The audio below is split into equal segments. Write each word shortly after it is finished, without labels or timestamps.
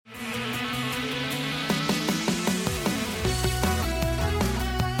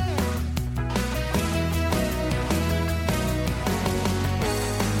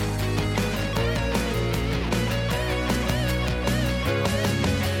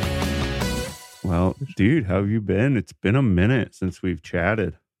Well, dude, how have you been? It's been a minute since we've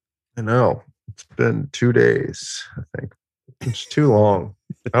chatted. I know. It's been 2 days, I think. It's too long.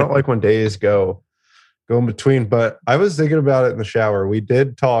 I don't like when days go in between, but I was thinking about it in the shower. We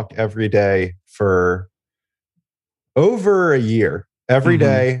did talk every day for over a year, every Mhm.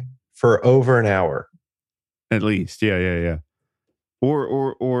 day for over an hour. At least. Yeah, yeah, yeah.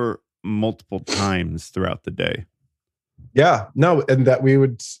 Or multiple times throughout the day. Yeah, no, and that we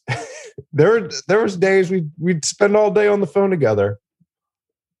would there was days we'd spend all day on the phone together.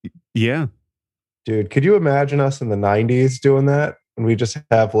 Yeah. Dude, could you imagine us in the 90s doing that? And we just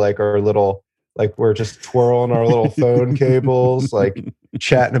have like our little, like we're just twirling our little phone cables, like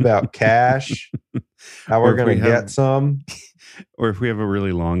chatting about cash, how Or we're if going we to have get some. or if we have a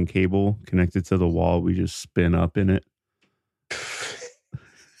really long cable connected to the wall, we just spin up in it.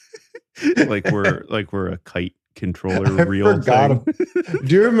 like we're a kite controller I reel forgot. thing.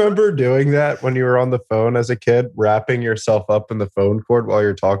 Do you remember doing that when you were on the phone as a kid, wrapping yourself up in the phone cord while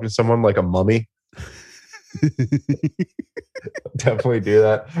you're talking to someone like a mummy? Definitely do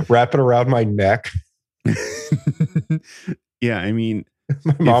that. Wrap it around my neck. Yeah, I mean,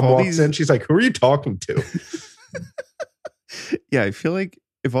 My if mom all walks these in. She's like, "Who are you talking to?" yeah, I feel like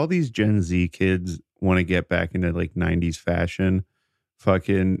if all these Gen Z kids want to get back into like 90s fashion,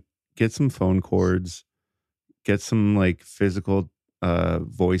 fucking get some phone cords, get some like physical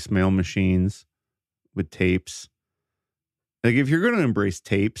voicemail machines with tapes. Like if you're going to embrace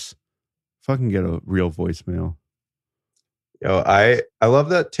tapes, fucking get a real voicemail. I love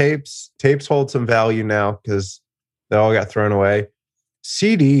that tapes hold some value now because they all got thrown away.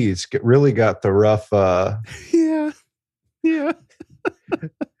 CDs really got the rough. Yeah. Yeah.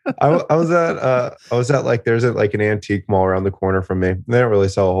 I was at like there's like an antique mall around the corner from me. They don't really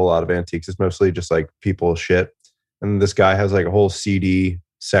sell a whole lot of antiques. It's mostly just like people's shit. And this guy has like a whole CD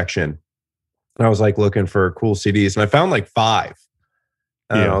section. And I was like looking for cool CDs, and I found like five.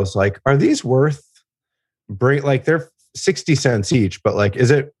 And I Yeah. was like, are these worth like they're 60 cents each, but like, is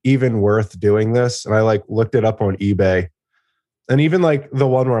it even worth doing this? And I like looked it up on eBay. And even like the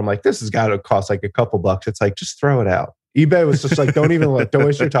one where I'm like, this has got to cost like a couple bucks. It's like, just throw it out. eBay was just like, don't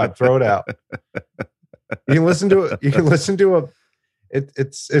waste your time. Throw it out. You can listen to it. You can listen to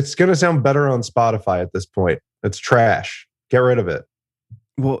it's going to sound better on Spotify at this point. It's trash. Get rid of it.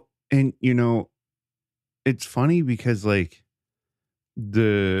 Well, and it's funny because like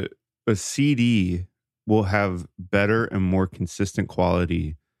a CD will have better and more consistent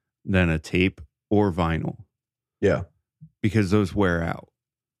quality than a tape or vinyl Yeah. because those wear out.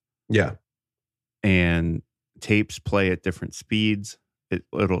 Yeah. And tapes play at different speeds.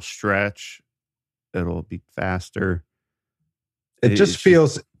 It'll stretch. It'll be faster. It just It's just,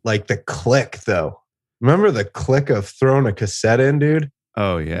 feels like the click though. Remember the click of throwing a cassette in, dude?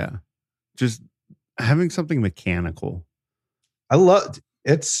 oh yeah, just having something mechanical. I love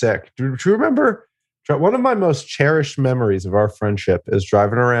it's sick. Do you remember one of my most cherished memories of our friendship is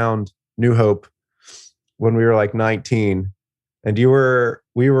driving around New Hope when we were like 19 and we were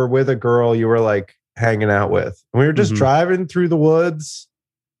with a girl you were like hanging out with. And we were just Hmm. driving through the woods,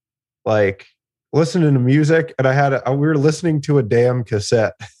 like listening to music. And we were listening to a damn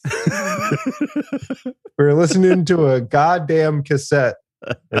cassette. We were listening to a goddamn cassette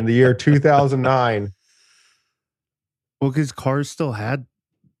in the year 2009. Well, because cars still had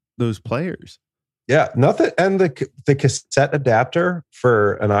those players. Yeah, nothing. And the cassette adapter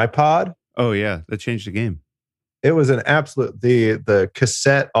for an iPod, Oh yeah, that changed the game. it was an absolute the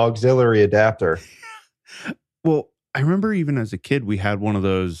cassette auxiliary adapter. Well, I remember even as a kid, we had one of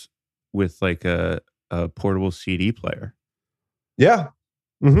those with like a portable CD player. Yeah.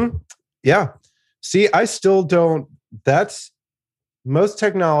 Mm-hmm. Yeah. See, I still don't. That's most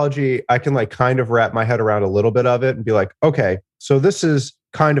technology. I can like kind of wrap my head around a little bit of it and be like, okay, so this is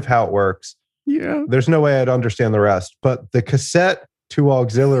kind of how it works. Yeah. There's no way I'd understand the rest, but the cassette to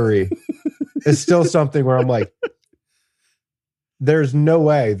auxiliary is still something where I'm like, there's no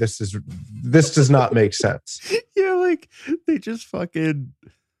way this does not make sense. Yeah, like they just fucking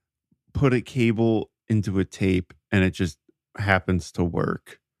put a cable into a tape and it just happens to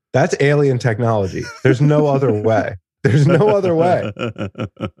work. That's alien technology. There's no other way. There's no other way.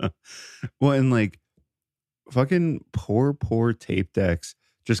 Well, and like fucking poor tape decks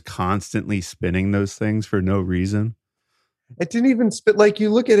just constantly spinning those things for no reason. It didn't even spit. Like you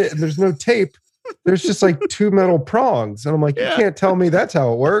look at it and there's no tape. There's just like two metal prongs. And I'm like, you can't tell me that's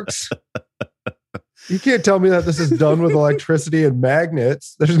how it works. You can't tell me that this is done with electricity and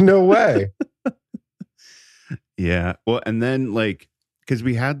magnets. There's no way. Yeah. Well, and then like because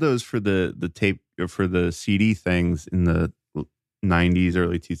we had those for the tape or for the CD things in the 90s,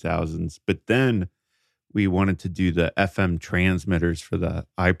 early 2000s. But then we wanted to do the FM transmitters for the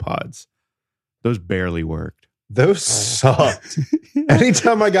iPods. Those barely worked. Those sucked.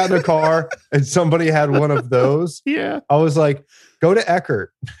 Anytime I got in a car and somebody had one of those, Yeah. I was like, go to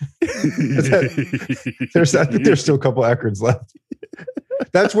Eckert. I think there's still a couple Eckerts left.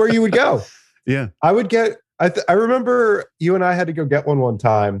 That's where you would go. Yeah. I would get, I remember you and I had to go get one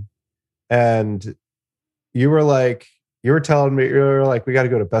time, and you were telling me, you're like, we got to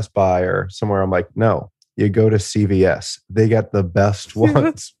go to Best Buy or somewhere. I'm like, no, you go to CVS. They got the best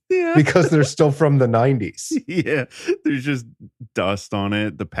ones. Yeah. Because they're still from the 90s. Yeah. There's just dust on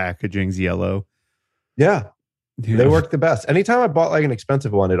it. The packaging's yellow. Yeah. They work the best. Anytime I bought like an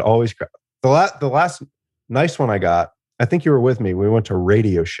expensive one, it always the last nice one I got, I think you were with me. We went to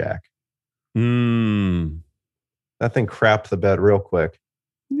Radio Shack. That thing crapped the bed real quick.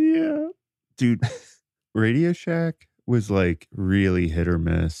 Yeah. Dude, Radio Shack was like really hit or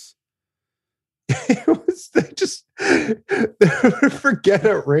miss. It was forget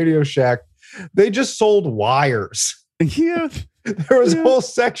at Radio Shack. They just sold wires. Yeah. There was a whole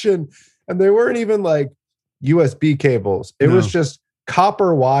section, and they weren't even like USB cables. It was just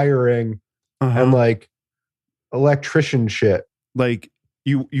copper wiring and like electrician shit. Like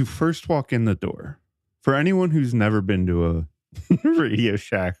you first walk in the door. For anyone who's never been to a Radio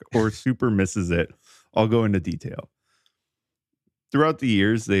Shack or super misses it, I'll go into detail. Throughout the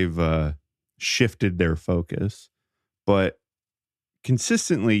years, they've shifted their focus, but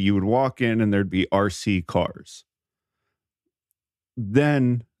consistently you would walk in and there'd be RC cars.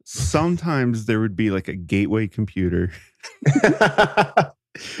 Then sometimes there would be like a gateway computer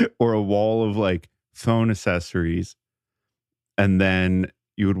or a wall of like phone accessories. And then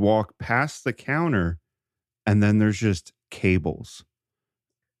you would walk past the counter, and then there's just cables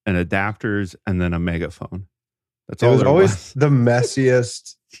and adapters and then a megaphone. That's all. It was always was. The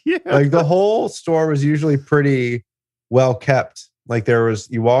messiest. Yeah. Like the whole store was usually pretty well kept. Like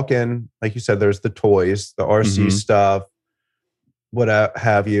you walk in, like you said, there's the toys, the RC stuff, what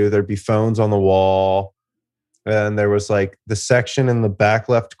have you. There'd be phones on the wall. And there was like the section in the back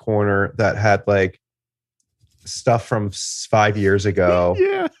left corner that had like stuff from 5 years ago.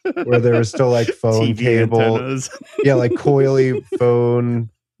 Yeah. Where there was still like phone TV cable. antennas. Yeah, like coily phone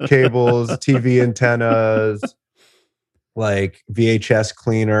cables, TV antennas, like VHS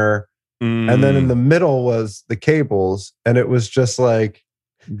cleaner. And then in the middle was the cables, and it was just like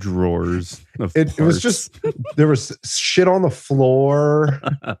drawers. It was just, there was shit on the floor.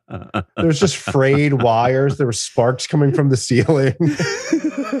 There was just frayed wires. There were sparks coming from the ceiling.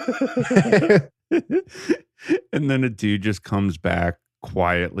 And then a dude just comes back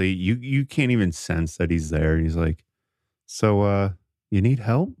quietly. You can't even sense that he's there. He's like, so you need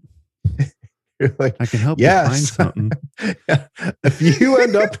help? You're like, I can help you find something. If you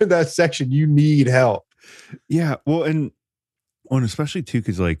end up in that section, you need help. Yeah. Well, and especially too,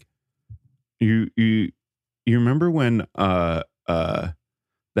 because like you remember when the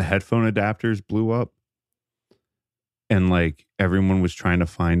headphone adapters blew up and like everyone was trying to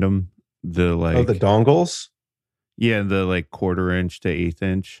find them. The dongles? Yeah, the like 1/4 inch to 1/8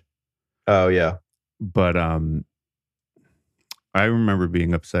 inch. Oh yeah. But I remember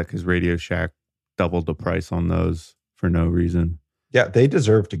being upset because Radio Shack doubled the price on those for no reason. Yeah, they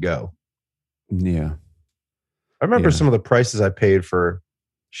deserve to go. Yeah. I remember some of the prices I paid for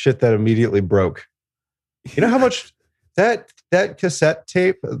shit that immediately broke. You know how much that cassette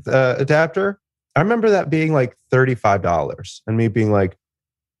tape adapter? I remember that being like $35 and me being like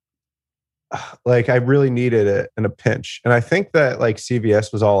I really needed it in a pinch. And I think that like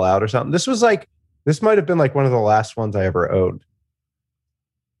CVS was all out or something. This might have been like one of the last ones I ever owned.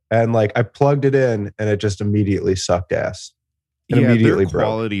 And like I plugged it in and it just immediately sucked ass. It immediately their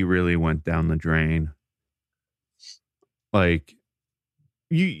quality really went down the drain. Like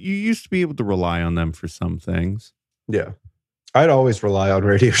you used to be able to rely on them for some things. Yeah. I'd always rely on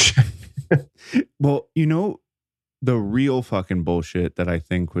Radio Shack. Well, the real fucking bullshit that I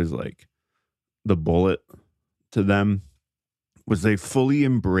think was like the bullet to them was they fully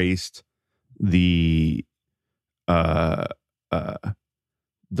embraced the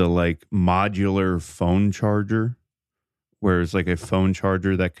like modular phone charger, where it's like a phone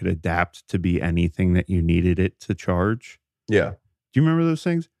charger that could adapt to be anything that you needed it to charge. Yeah. Do you remember those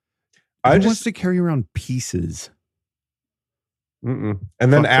things? Who wants to carry around pieces? And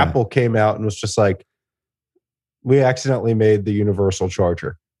then Apple came out and was just like, we accidentally made the universal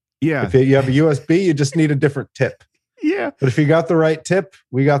charger. Yeah. If you have a USB, you just need a different tip. Yeah. But if you got the right tip,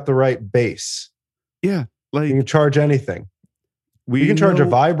 we got the right base. Yeah. Like you can charge anything. You can charge a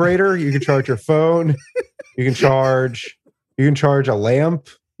vibrator. You can charge your phone. You can charge You can charge a lamp.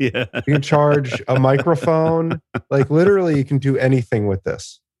 Yeah. You can charge a microphone. Like literally, you can do anything with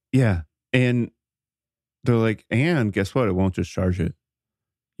this. Yeah. And they're like, and guess what? It won't just charge it.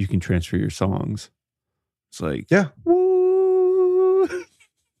 You can transfer your songs. It's like, Yeah. Woo.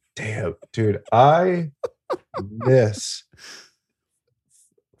 Damn, dude. I miss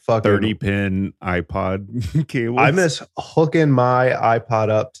fucking 30-pin iPod cables. I miss hooking my iPod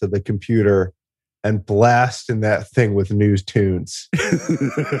up to the computer and blasting that thing with new tunes.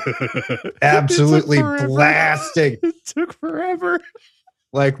 Absolutely blasting. It took forever.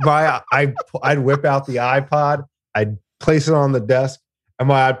 Like I'd whip out the iPod, I'd place it on the desk, and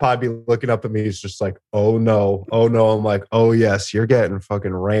my iPod be looking up at me. It's just like, oh no, oh no. I'm like, oh yes, you're getting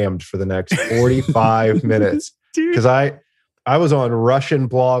fucking rammed for the next 45 minutes. Because I was on Russian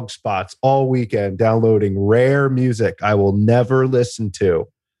blog spots all weekend downloading rare music I will never listen to.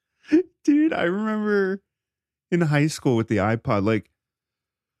 Dude, I remember in high school with the iPod, like,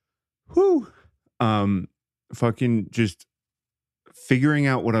 fucking just figuring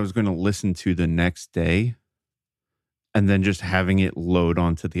out what I was going to listen to the next day and then just having it load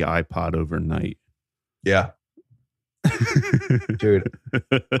onto the iPod overnight. Yeah. Dude,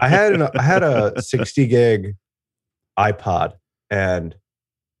 I had a 60 gig iPod, and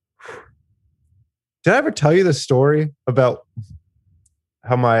did I ever tell you the story about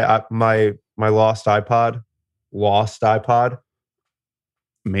how my lost iPod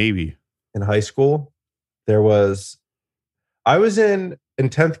Maybe. in high school? I was in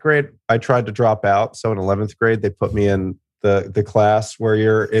 10th grade. I tried to drop out, so in 11th grade they put me in the class where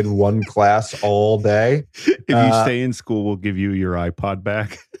you're in one class all day. If you stay in school, we'll give you your iPod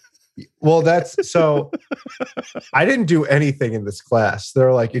back. Well, that's so I didn't do anything in this class.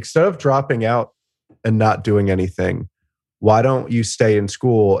 They're like, instead of dropping out and not doing anything, why don't you stay in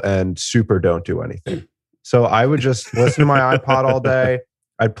school and super don't do anything? So I would just listen to my iPod all day.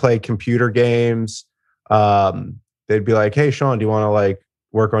 I'd play computer games. They'd be like, hey, Sean, do you want to like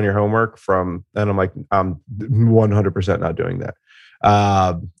work on your homework and I'm like, I'm 100% not doing that.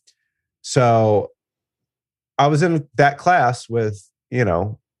 So I was in that class with,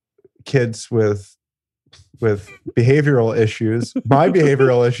 kids with behavioral issues. My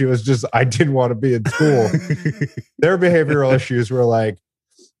behavioral issue was just I didn't want to be in school. Their behavioral issues were like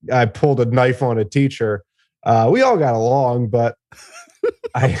I pulled a knife on a teacher. We all got along, but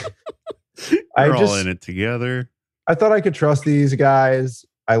we're all in it together. I thought I could trust these guys.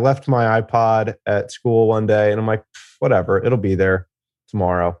 I left my iPod at school one day and I'm like, whatever, it'll be there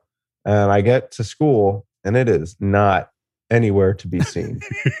tomorrow. And I get to school and it is not anywhere to be seen.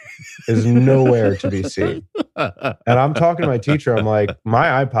 There's nowhere to be seen. And I'm talking to my teacher. I'm like,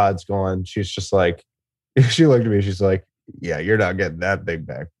 my iPod's gone. She's just like, she looked at me. She's like, yeah, you're not getting that thing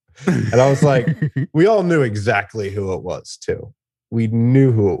back. And I was like, we all knew exactly who it was too. We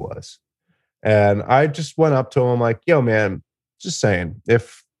knew who it was. And I just went up to him. I'm like, yo, man, just saying,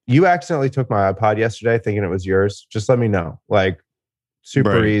 if you accidentally took my iPod yesterday thinking it was yours, just let me know. Like,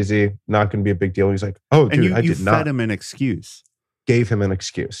 super easy, not going to be a big deal. He's like, oh, dude, I did not. You fed him an excuse. Gave him an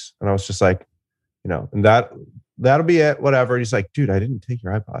excuse. And I was just like, and that'll be it, whatever. He's like, dude, I didn't take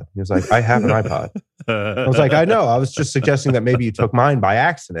your iPod. He was like, I have an iPod. I was like, I know. I was just suggesting that maybe you took mine by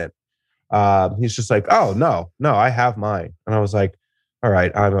accident. He's just like, oh, no, I have mine. And I was like, all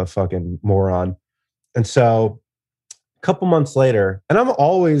right, I'm a fucking moron. And so a couple months later, and I'm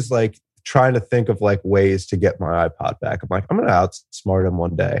always like trying to think of like ways to get my iPod back. I'm like, I'm going to outsmart him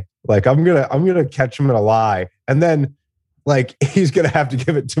one day. Like I'm going to catch him in a lie. And then like, he's going to have to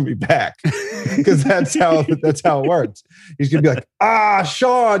give it to me back because that's how it works. He's going to be like,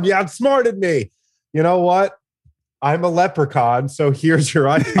 Sean, you outsmarted me. You know what? I'm a leprechaun. So here's your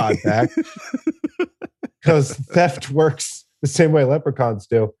iPod back. Because theft works the same way leprechauns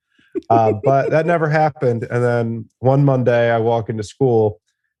do. But that never happened. And then one Monday I walk into school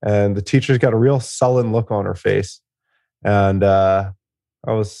and the teacher's got a real sullen look on her face. And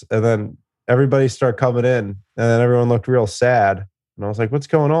then everybody started coming in and then everyone looked real sad. And I was like, what's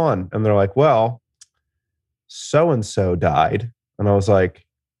going on? And they're like, well, so-and-so died. And I was like,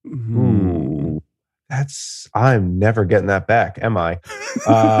 ooh, I'm never getting that back, am I?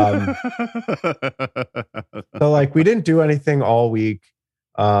 So like we didn't do anything all week.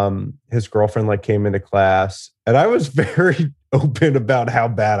 His girlfriend like came into class and I was very open about how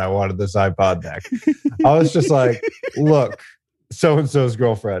bad I wanted this iPod back. I was just like, look, so-and-so's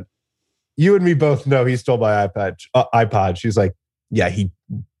girlfriend, you and me both know he stole my iPod. She's like, yeah, he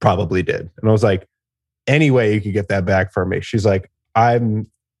probably did. And I was like, anyway, you could get that back for me. She's like,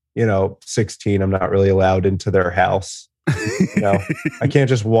 I'm 16. I'm not really allowed into their house. I can't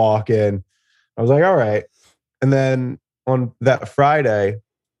just walk in. I was like, all right. And then on that Friday,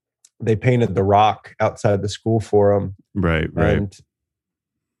 they painted the rock outside the school for him. Right. And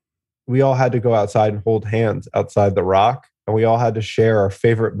we all had to go outside and hold hands outside the rock. And we all had to share our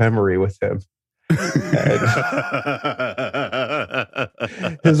favorite memory with him.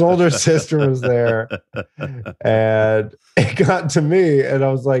 His older sister was there, and it got to me, and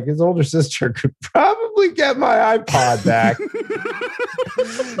I was like, his older sister could probably get my iPod back.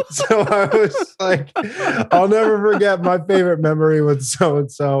 So I was like, I'll never forget my favorite memory with so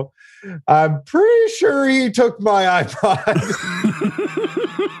and so. I'm pretty sure he took my iPod.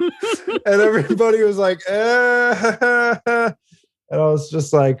 And everybody was like, And I was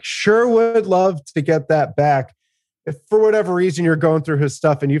just like, sure would love to get that back. If for whatever reason you're going through his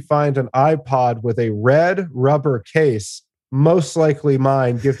stuff and you find an iPod with a red rubber case, most likely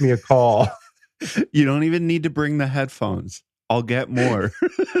mine, give me a call. You don't even need to bring the headphones. I'll get more.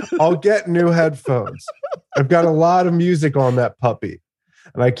 I'll get new headphones. I've got a lot of music on that puppy,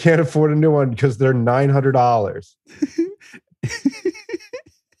 and I can't afford a new one because they're $900.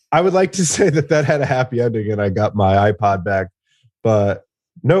 I would like to say that had a happy ending and I got my iPod back. But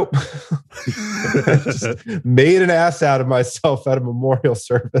nope. I just made an ass out of myself at a memorial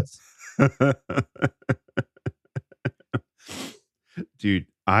service. Dude,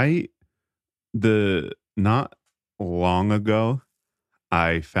 not long ago,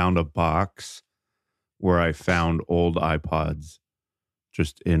 I found a box where I found old iPods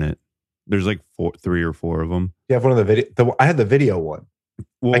just in it. There's like 3 or 4 of them. You have one of the video. I had the video one.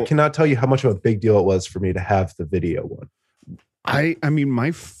 Well, I cannot tell you how much of a big deal it was for me to have the video one. I mean, my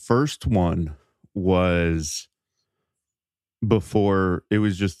first one was before it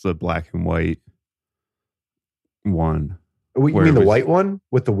was just the black and white one. You mean the white one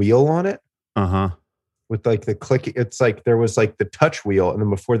with the wheel on it? Uh-huh. With like the clicky, it's like there was like the touch wheel, and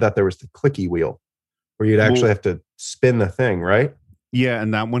then before that there was the clicky wheel where you'd actually have to spin the thing, right? Yeah,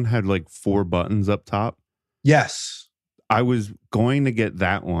 and that one had like 4 buttons up top. Yes. I was going to get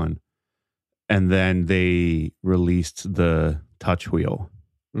that one, and then they released the touch wheel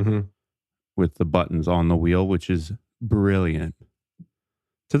with the buttons on the wheel, which is brilliant.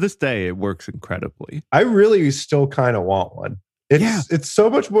 To this day, it works incredibly. I really still kind of want one. It's so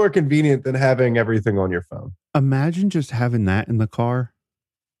much more convenient than having everything on your phone. Imagine just having that in the car.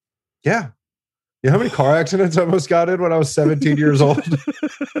 Yeah. You know how many car accidents I almost got in when I was 17 years old? Yeah,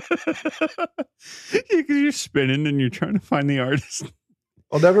 because you're spinning and you're trying to find the artist.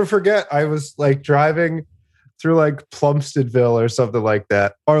 I'll never forget. I was like driving through like Plumsteadville or something like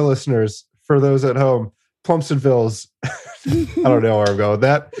that. Our listeners, for those at home, Plumsteadville's, I don't know where I'm going with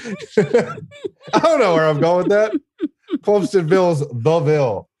that. I don't know where I'm going with that. Plumsteadville's the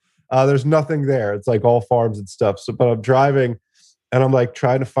Ville. There's nothing there. It's like all farms and stuff. So, but I'm driving and I'm like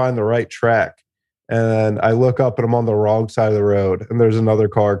trying to find the right track. And I look up and I'm on the wrong side of the road and there's another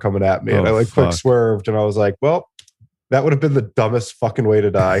car coming at me. And I like quick swerved and I was like, well, that would have been the dumbest fucking way to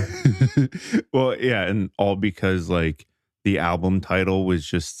die. Well, yeah. And all because like the album title was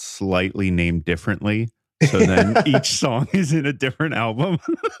just slightly named differently. So then each song is in a different album.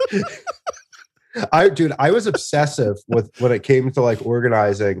 I was obsessive with when it came to like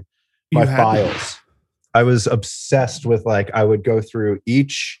organizing my files. I was obsessed with like, I would go through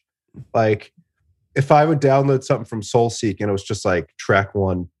each, like, if I would download something from SoulSeek and it was just like track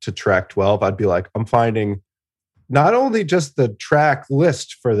 1 to track 12, I'd be like, I'm finding not only just the track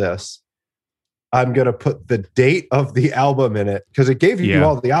list for this, I'm going to put the date of the album in it because it gave you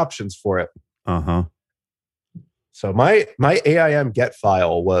all the options for it. Uh-huh. So my AIM get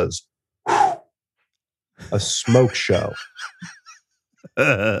file was a smoke show.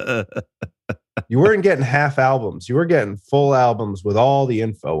 You weren't getting half albums. You were getting full albums with all the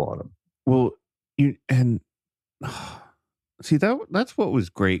info on them. Well, see, that's what was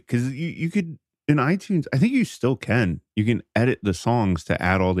great because you could in iTunes, I think you still can. You can edit the songs to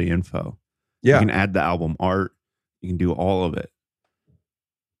add all the info. Yeah. You can add the album art. You can do all of it.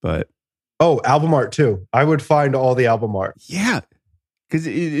 But album art too. I would find all the album art. Yeah. Because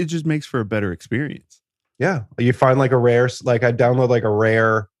it just makes for a better experience. Yeah. You find like a rare, like I download like a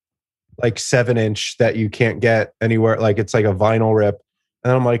rare, like 7-inch that you can't get anywhere. Like it's like a vinyl rip.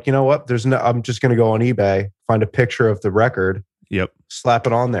 And I'm like, you know what? I'm just going to go on eBay, find a picture of the record. Yep. Slap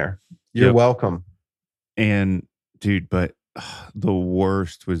it on there. You're welcome. And dude, but the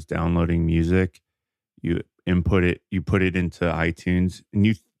worst was downloading music. You put it into iTunes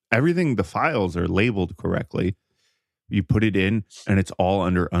and everything, the files are labeled correctly. You put it in and it's all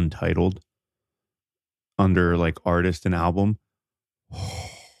under Untitled, under like artist and album. You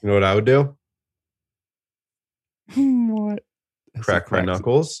know what I would do? What? Crack my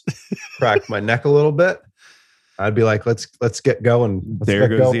knuckles, crack my neck a little bit, I'd be like, let's get going. There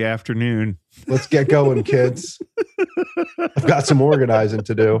goes the afternoon. Let's get going, kids. I've got some organizing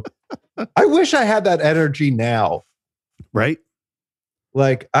to do. I wish I had that energy now. Right?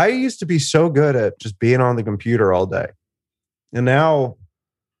 Like, I used to be so good at just being on the computer all day. And now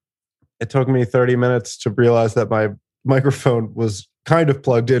it took me 30 minutes to realize that my microphone was kind of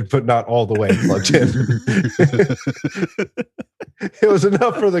plugged in, but not all the way plugged in. It was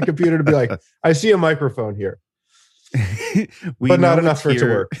enough for the computer to be like, I see a microphone here. But not enough for it to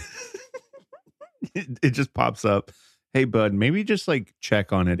work. It just pops up. Hey, bud, maybe just like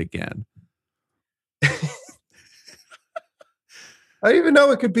check on it again. I didn't even know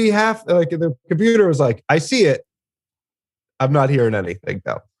it could be half. Like the computer was like, I see it. I'm not hearing anything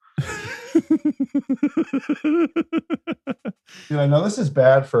though. Dude, I know this is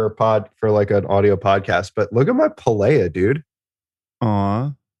bad for like an audio podcast, but look at my Palea, dude.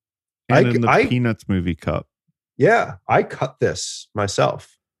 Aw. And in the Peanuts movie cup. Yeah, I cut this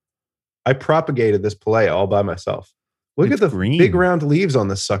myself. I propagated this Palea all by myself. Look at the big round leaves on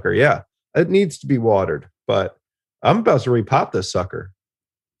this sucker. Yeah, it needs to be watered, but I'm about to repop this sucker.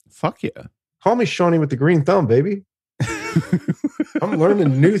 Fuck yeah. Call me Shawnee with the green thumb, baby. I'm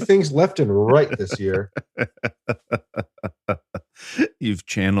learning new things left and right this year. You've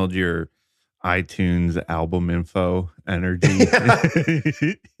channeled your iTunes album info energy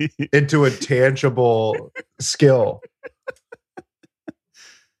into a tangible skill.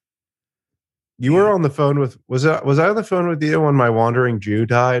 You were on the phone with was I on the phone with you when my wandering Jew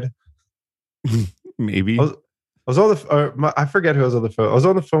died? Maybe. I was on the I forget who was on the phone. I was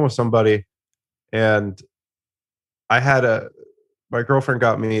on the phone with somebody, and my girlfriend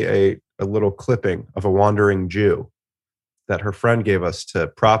got me a little clipping of a wandering Jew that her friend gave us to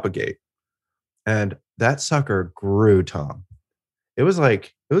propagate. And that sucker grew, Tom. It was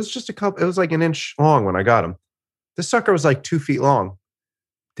like an inch long when I got him. This sucker was like 2 feet long.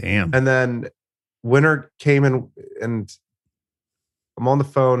 Damn. And then winter came in and I'm on the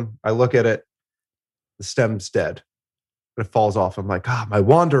phone. I look at it. The stem's dead. It falls off. I'm like, God, my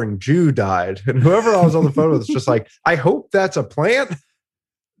wandering Jew died. And whoever I was on the phone with was just like, I hope that's a plant.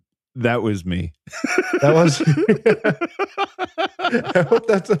 That was me. That was. I hope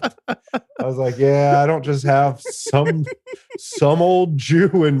that's. I was like, yeah, I don't just have some old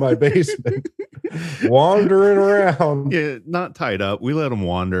Jew in my basement wandering around. Yeah, not tied up. We let him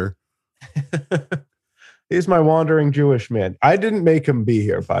wander. He's my wandering Jewish man. I didn't make him be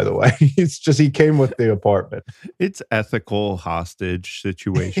here, by the way. He came with the apartment. It's ethical hostage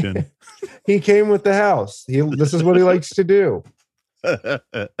situation. He came with the house. This is what he likes to do.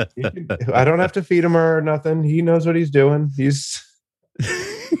 I don't have to feed him or nothing. He knows what he's doing. He's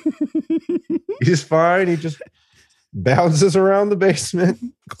fine. He just bounces around the basement,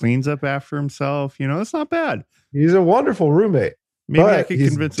 cleans up after himself. It's not bad. He's a wonderful roommate. Maybe I could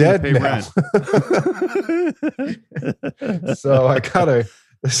convince him to pay rent. So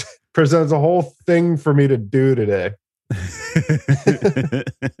this presents a whole thing for me to do today. I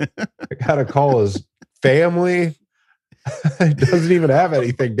gotta call his family. It doesn't even have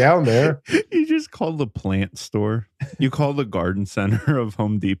anything down there. You just call the plant store. You call the garden center of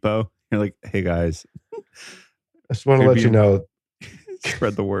Home Depot. You're like, hey guys, I just want to let you know.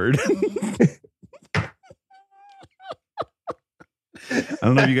 Spread the word. I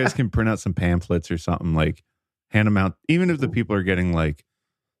don't know if you guys can print out some pamphlets or something, like hand them out. Even if the people are getting like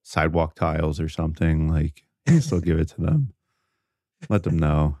sidewalk tiles or something, like still give it to them. Let them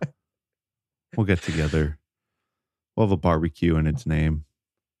know. We'll get together. We'll have a barbecue in its name.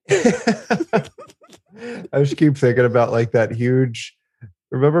 I just keep thinking about like that huge.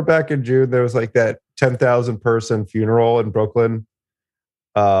 Remember back in June, there was like that 10,000 person funeral in Brooklyn.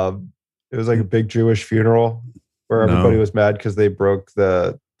 It was like a big Jewish funeral where everybody was mad because they broke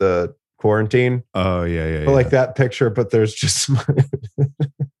the quarantine. Oh yeah. But like that picture, but there's just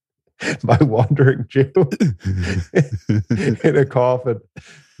my wandering Jew in a coffin.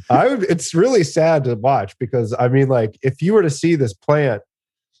 It's really sad to watch because I mean, like, if you were to see this plant,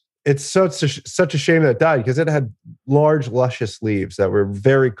 it's such a shame that it died because it had large, luscious leaves that were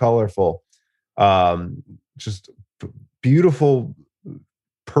very colorful, just beautiful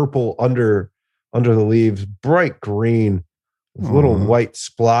purple under the leaves, bright green with little white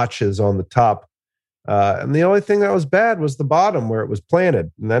splotches on the top. And the only thing that was bad was the bottom where it was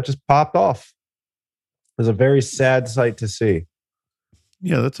planted, and that just popped off. It was a very sad sight to see.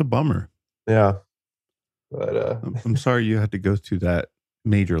 Yeah, that's a bummer. Yeah. But I'm sorry you had to go through that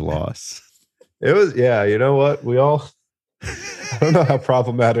major loss. It was, yeah, you know what? I don't know how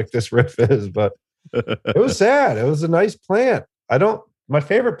problematic this riff is, but it was sad. It was a nice plant. My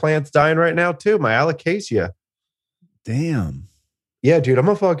favorite plant's dying right now too, my alocasia. Damn. Yeah, dude, I'm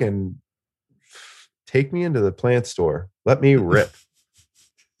a fucking take me into the plant store. Let me rip.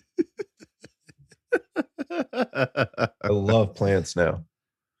 I love plants now.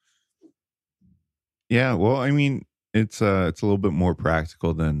 Yeah, well, I mean, it's a little bit more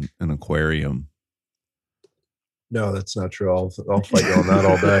practical than an aquarium. No, that's not true. I'll fight you on that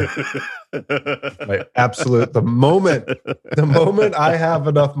all day. Right. Absolute. The moment I have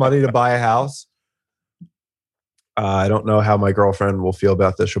enough money to buy a house, I don't know how my girlfriend will feel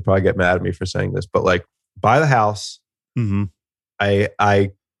about this. She'll probably get mad at me for saying this, but like, buy the house. Mm-hmm.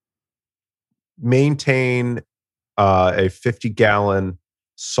 I maintain a 50-gallon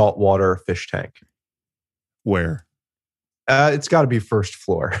saltwater fish tank. Where? It's got to be first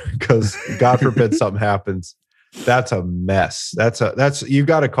floor because God forbid something happens. That's a mess. That's you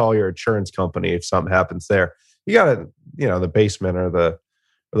got to call your insurance company if something happens there. You got to, the basement or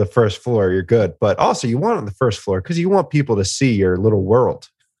the first floor, you're good. But also you want it on the first floor because you want people to see your little world.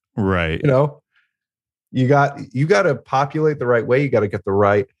 Right. You got to populate the right way. You got to get the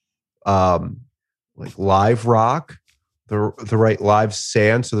right like live rock, the right live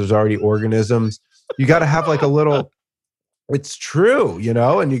sand. So there's already organisms. You got to have like a little, it's true,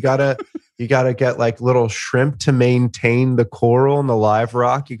 and you gotta get like little shrimp to maintain the coral and the live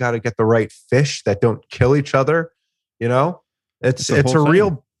rock. You got to get the right fish that don't kill each other. It's a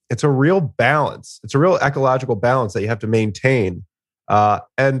real balance. It's a real ecological balance that you have to maintain.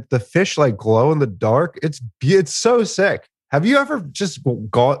 And the fish like glow in the dark. It's so sick. Have you ever just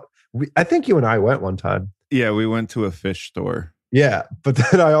gone? I think you and I went one time. Yeah, we went to a fish store. Yeah, but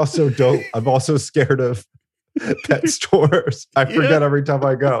then I'm also scared of pet stores. I forget every time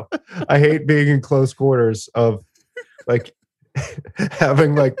I go. I hate being in close quarters of like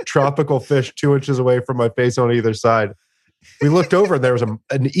having like tropical fish 2 inches away from my face on either side. We looked over and there was an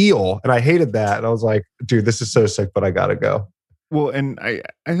eel and I hated that. And I was like, dude, this is so sick, but I gotta go. Well, and I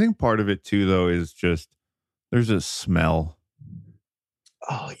think part of it too, though, is just there's a smell.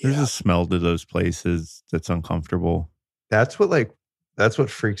 Oh yeah. There's a smell to those places that's uncomfortable. That's what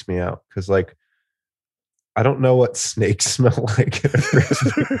freaks me out. Cause like I don't know what snakes smell like.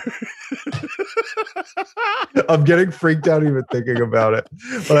 I'm getting freaked out even thinking about it.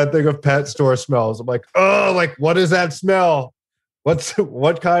 When I think of pet store smells, I'm like, oh, like what is that smell?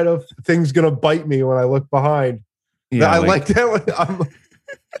 What kind of thing's gonna bite me when I look behind? Yeah, I like that one.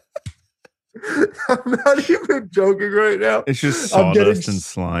 I'm not even joking right now. It's just sawdust and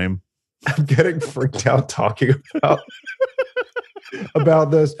slime. I'm getting freaked out talking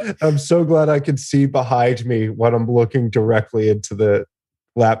about this. I'm so glad I can see behind me when I'm looking directly into the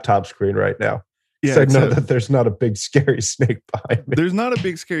laptop screen right now. Yeah, I know that there's not a big scary snake behind me. There's not a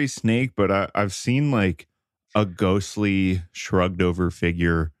big scary snake, but I've seen like a ghostly shrugged over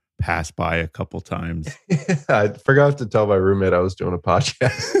figure pass by a couple times. I forgot to tell my roommate I was doing a podcast.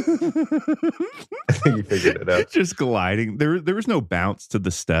 I think he figured it out. Just gliding. There was no bounce to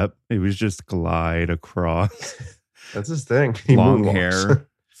the step. It was just glide across. That's his thing. Long hair,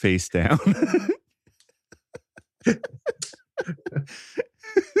 face down.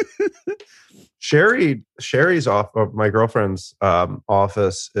 Sherry's my girlfriend's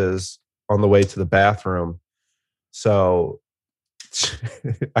office is on the way to the bathroom. So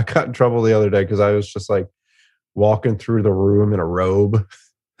I got in trouble the other day because I was just like walking through the room in a robe,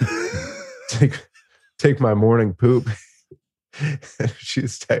 take my morning poop. She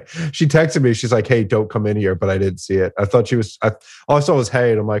texted me. She's like, "Hey, don't come in here," but I didn't see it. I thought she was. All I saw was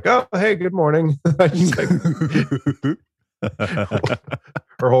 "Hey," and I'm like, "Oh, hey, good morning."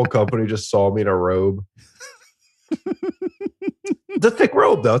 Her whole company just saw me in a robe. It's a thick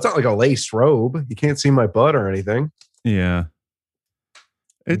robe, though. It's not like a lace robe. You can't see my butt or anything. Yeah.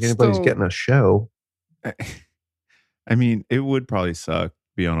 Anybody's getting a show. I mean, it would probably suck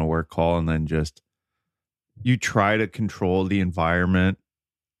be on a work call and then just you try to control the environment,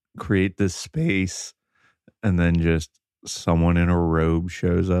 create this space, and then just someone in a robe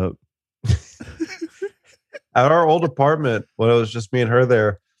shows up. At our old apartment, when it was just me and her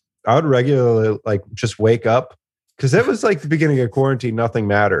there, I would regularly like just wake up because it was like the beginning of quarantine. Nothing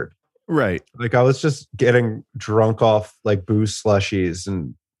mattered. Right. Like I was just getting drunk off like booze slushies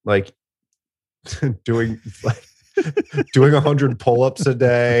and like doing 100 pull-ups a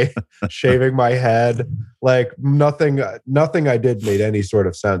day, shaving my head. Like nothing I did made any sort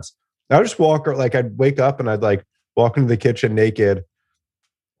of sense. I would just walk, or like I'd wake up and I'd like walk into the kitchen naked.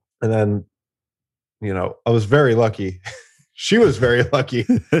 And then, I was very lucky. She was very lucky.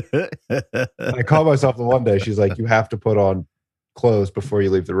 I called myself the one day. She's like, "You have to put on clothes before you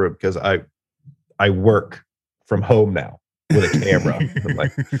leave the room because I work from home now." with a camera. I'm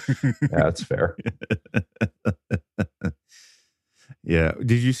like, yeah, that's fair. Yeah.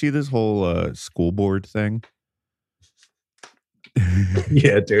 Did you see this whole school board thing?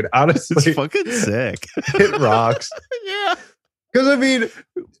 Yeah, dude. Honestly, It's fucking sick. it rocks. Yeah. Because I mean,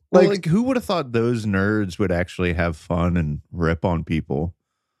 Well, like, like, who would have thought those nerds would actually have fun and rip on people?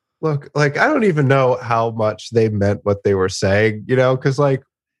 look, like, I don't even know how much they meant what they were saying, you know, because like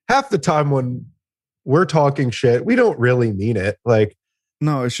half the time when we're talking shit, we don't really mean it. Like,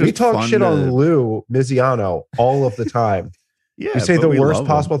 No, it's just we talk fun shit to, on Lou Miziano all of the time. Yeah, We say but the we worst love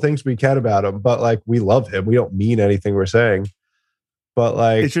possible things we can about him, but like we love him. We don't mean anything we're saying. But him.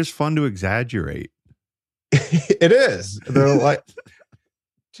 like It's just fun to exaggerate. it is. They're like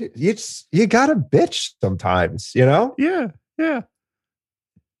you gotta bitch sometimes, you know? Yeah, yeah,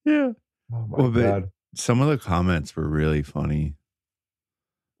 yeah. Oh my Well, but god. some of the comments were really funny.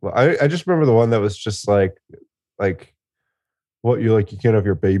 Well, I just remember the one that was just like what you can't have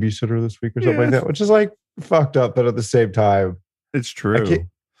your babysitter this week or something like Yeah. that, which is like fucked up, but at the same time, It's true.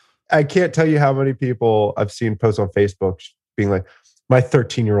 I can't tell you how many people I've seen posts on Facebook being like, my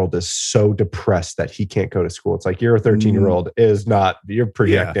 13-year-old is so depressed that he can't go to school. It's like your 13-year-old is not, you're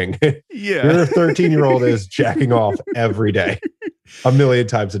projecting. Yeah. Your 13-year-old is jacking off every day, a million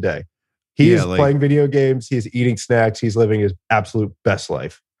times a day. He's Yeah, like- playing video games. He's eating snacks. He's living his absolute best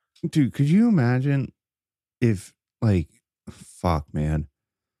life. Dude, could you imagine if, like, fuck, man.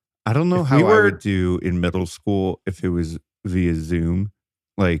 I don't know If how we I were- would do in middle school if it was via Zoom.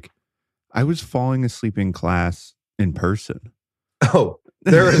 Like, I was falling asleep in class in person. Oh,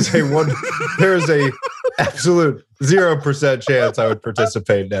 there is a absolute 0% chance I would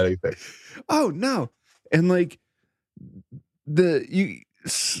participate in anything. Oh no. And like you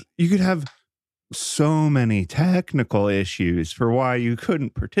could have so many technical issues for why you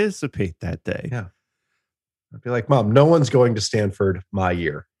couldn't participate that day. Yeah. I'd be like, Mom, no one's going to Stanford my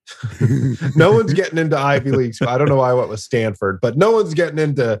year. No one's getting into Ivy League. So I don't know why I went with Stanford, but no one's getting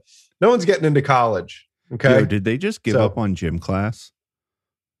into college. Okay. Yo, did they just give up on gym class?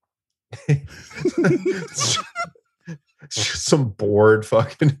 Some bored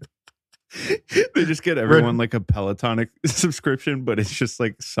fucking. They just get everyone like a Peloton subscription, but it's just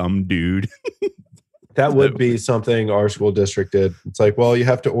like some dude. That would be something our school district did. It's like, well, you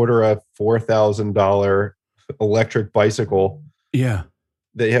have to order a $4,000 electric bicycle Yeah.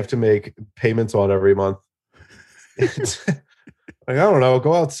 that you have to make payments on every month. It's like, I don't know,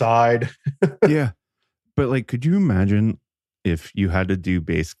 go outside. Yeah. But like, could you imagine if you had to do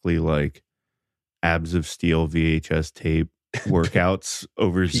basically like abs of steel VHS tape workouts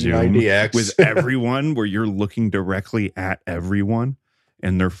over Zoom P90X. with everyone where you're looking directly at everyone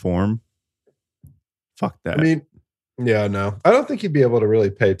and their form? Fuck that. I mean, yeah, no. I don't think you'd be able to really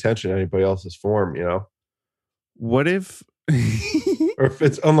pay attention to anybody else's form, you know? What if Or if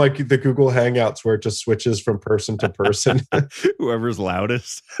it's unlike the Google Hangouts where it just switches from person to person. whoever's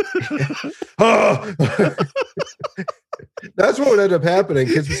loudest? Oh! That's what would end up happening.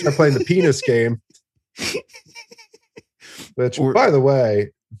 Kids would start playing the penis game. Which, by the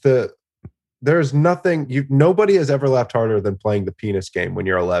way, there's nothing nobody has ever laughed harder than playing the penis game when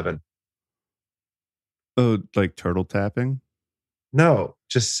you're 11. Oh, like turtle tapping? No,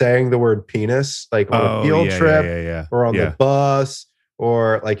 just saying the word penis, like on a field trip yeah. or on the bus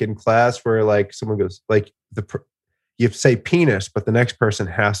or like in class where like someone goes like you say penis, but the next person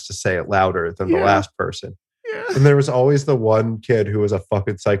has to say it louder than the last person. Yeah. And there was always the one kid who was a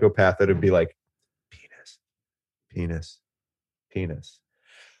fucking psychopath that would be like, penis, penis, penis,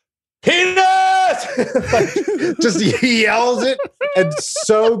 penis. Like, just yells it and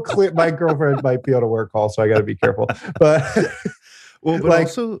so clear. My girlfriend might be on a work call, so I got to be careful. But well, but like,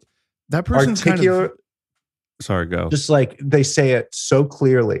 also that person's articulate. kind of. Sorry, go. Just like they say it so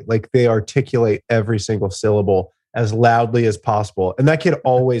clearly, like they articulate every single syllable as loudly as possible, and that kid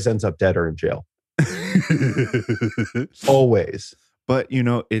always ends up dead or in jail. Always. But you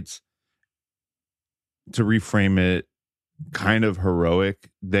know, it's to reframe it kind of heroic.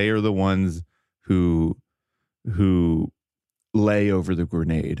 They are the ones who lay over the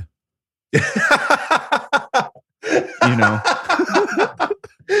grenade. You know,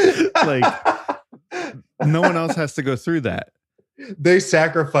 like no one else has to go through that. They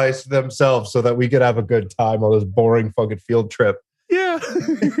sacrificed themselves so that we could have a good time on this boring fucking field trip. Yeah.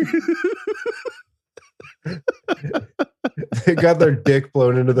 They got their dick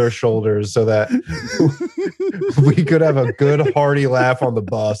blown into their shoulders so that we could have a good hearty laugh on the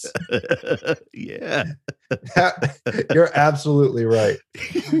bus. Yeah. You're absolutely right.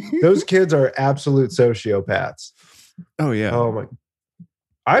 Those kids are absolute sociopaths. Oh yeah. Oh my.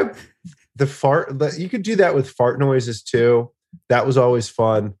 You could do that with fart noises too. That was always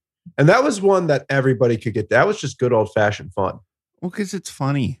fun. And that was one that everybody could get. That was just good old fashioned fun. Well, because it's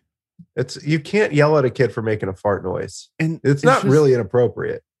funny. You can't yell at a kid for making a fart noise. And it's not really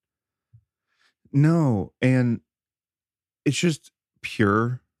inappropriate. No, and it's just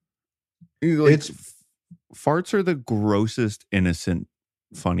pure. Like, farts are the grossest, innocent,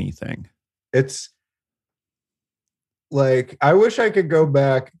 funny thing. It's like, I wish I could go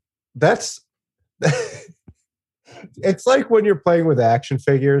back. It's like when you're playing with action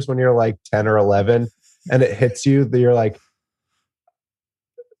figures when you're like 10 or 11 and it hits you that you're like,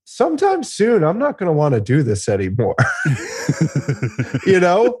 sometime soon, I'm not going to want to do this anymore. You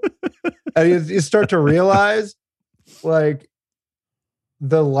know? And you start to realize like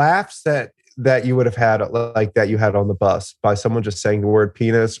the laughs that you would have had, like that you had on the bus by someone just saying the word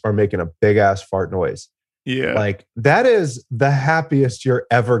penis or making a big ass fart noise. Yeah. Like that is the happiest you're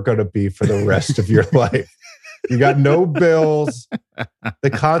ever going to be for the rest of your life. You got no bills. The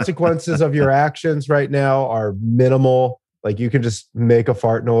consequences of your actions right now are minimal. Like you can just make a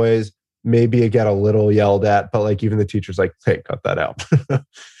fart noise. Maybe you get a little yelled at, but like even the teacher's like, hey, cut that out.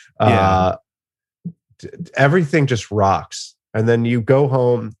 Everything just rocks. And then you go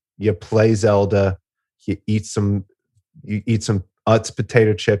home, you play Zelda, you eat some Utz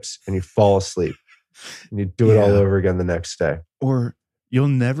potato chips, and you fall asleep. And you do it all over again the next day. Or you'll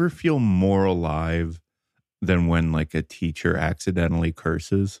never feel more alive than when like a teacher accidentally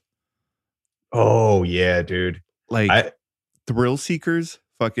curses. Oh yeah, dude. Like thrill seekers,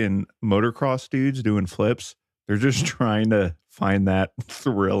 fucking motocross dudes doing flips. They're just trying to find that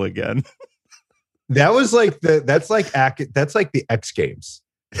thrill again. That was like that's like the X Games.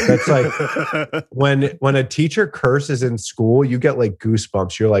 That's like when a teacher curses in school, you get like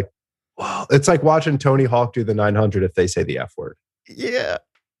goosebumps. You're like, wow. It's like watching Tony Hawk do the 900 if they say the F word. Yeah.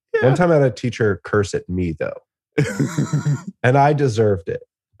 One time I had a teacher curse at me though. And I deserved it.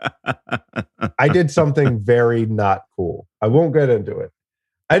 I did something very not cool. I won't get into it.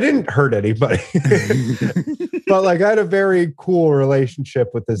 I didn't hurt anybody. But like I had a very cool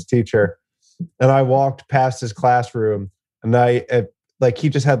relationship with this teacher. And I walked past his classroom and he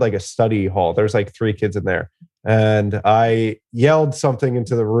just had like a study hall. There's like 3 kids in there. And I yelled something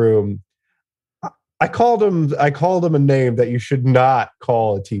into the room. I called him a name that you should not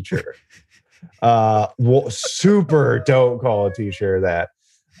call a teacher. Super don't call a teacher that.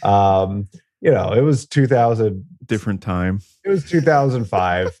 It was 2000. Different time. It was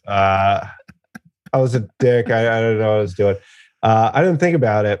 2005. I was a dick. I don't know what I was doing. I didn't think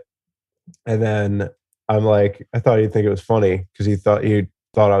about it. And then I'm like, I thought he'd think it was funny because he thought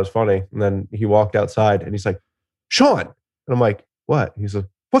I was funny. And then he walked outside and he's like, Sean. And I'm like, what? He's like,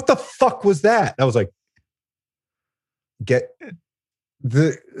 what the fuck was that? And I was like, get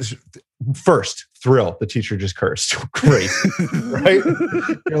the first thrill. The teacher just cursed. Great. Right?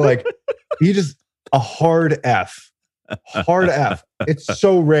 You're like, he just a hard F. Hard F. It's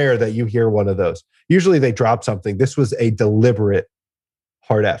so rare that you hear one of those. Usually they drop something. This was a deliberate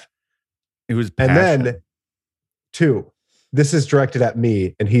hard F. It was passion. And then 2, this is directed at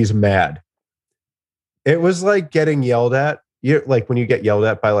me and he's mad. It was like getting yelled at. Like when you get yelled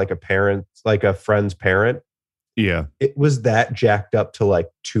at by like a parent, like a friend's parent. Yeah. It was that jacked up to like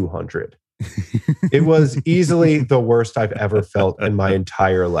 200. It was easily the worst I've ever felt in my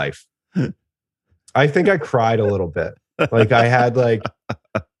entire life. I think I cried a little bit. Like I had I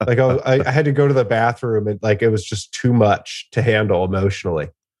had to go to the bathroom and like it was just too much to handle emotionally.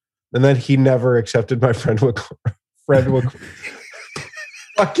 And then he never accepted my friend request. Why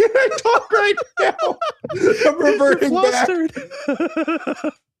can't I talk right now? I'm reverting back.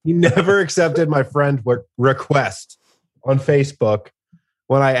 He never accepted my friend request on Facebook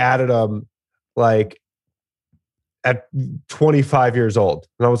when I added him like at 25 years old.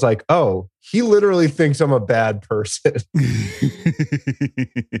 And I was like, oh, he literally thinks I'm a bad person.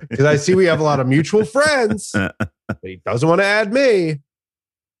 Because I see we have a lot of mutual friends, but he doesn't want to add me.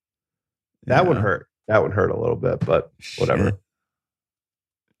 That would hurt. That would hurt a little bit, but whatever. Shit.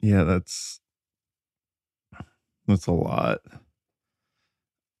 Yeah, that's a lot.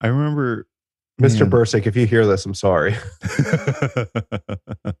 I remember, Mr. Bursick, if you hear this, I'm sorry.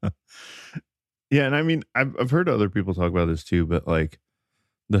 Yeah, and I mean, I've heard other people talk about this too, but like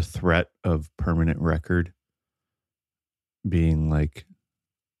the threat of permanent record being like,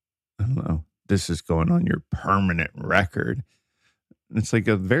 I don't know, this is going on your permanent record. It's like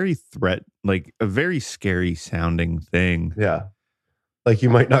a very scary sounding thing. Yeah. Like you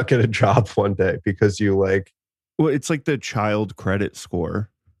might not get a job one day because you like. Well, it's like the child credit score.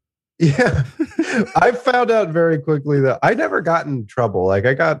 Yeah. I found out very quickly that I never got in trouble. Like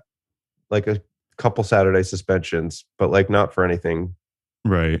I got like a couple Saturday suspensions, but like not for anything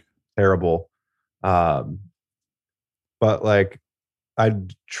Right. terrible. But like I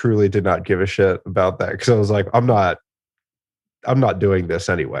truly did not give a shit about that because I was like, I'm not doing this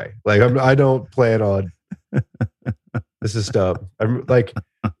anyway. Like I don't plan on. This is dumb. I'm like,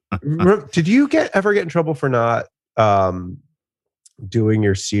 did you ever get in trouble for not doing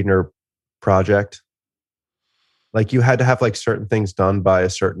your senior project? Like you had to have like certain things done by a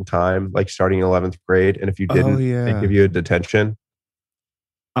certain time, like starting 11th grade, and if you didn't, they give you a detention.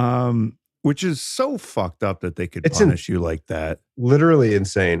 Which is so fucked up that they could It's punish you like that. Literally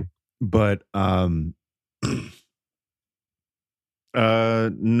insane. But no.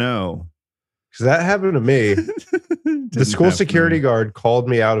 Because that happened to me. The school security guard called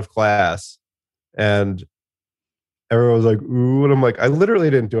me out of class, and everyone was like, "Ooh," and I'm like, "I literally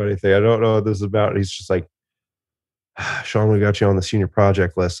didn't do anything. I don't know what this is about." And he's just like, "Sean, we got you on the senior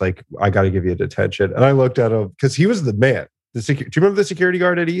project list. Like, I got to give you a detention." And I looked at him because he was the man. Do you remember the security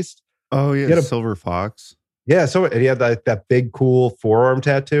guard at East? Oh yeah, he had a Silver Fox. Yeah, so and he had that big cool forearm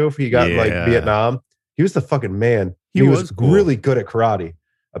tattoo. He got like Vietnam. He was the fucking man. He was cool. Really good at karate.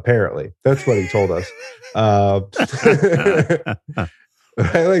 Apparently, that's what he told us. I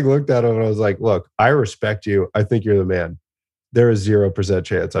like looked at him and I was like, "Look, I respect you. I think you're the man. There is 0%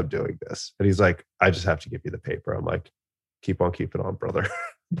 chance I'm doing this." And he's like, "I just have to give you the paper." I'm like, "Keep on keeping on, brother."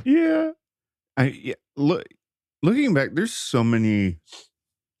 Yeah, looking back, there's so many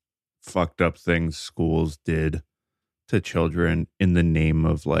fucked up things schools did to children in the name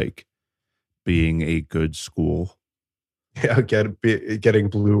of like being a good school. Yeah, getting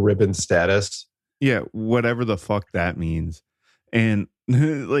blue ribbon status. Yeah, whatever the fuck that means. And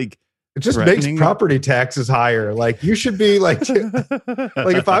like it just makes property taxes higher. Like you should be like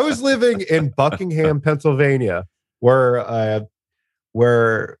like if I was living in Buckingham, Pennsylvania, where a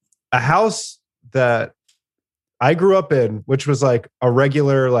house that I grew up in, which was like a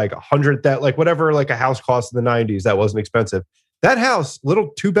regular like 100 that like whatever like a house cost in the 90s that wasn't expensive. That house, little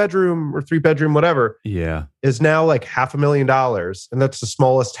 2-bedroom or 3-bedroom, whatever, is now like $500,000, and that's the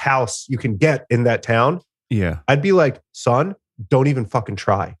smallest house you can get in that town. Yeah, I'd be like, son, don't even fucking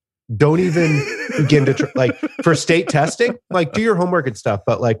try. Don't even begin to try. Like for state testing, like do your homework and stuff.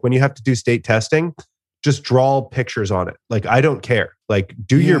 But like when you have to do state testing, just draw pictures on it. Like I don't care. Like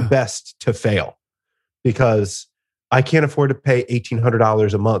do your best to fail, because I can't afford to pay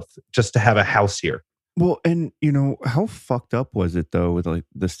 $1,800 a month just to have a house here. Well, and you know, how fucked up was it though with like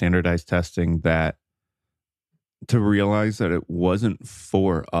the standardized testing, that to realize that it wasn't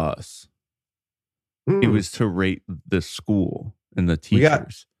for us. It was to rate the school and the teachers. We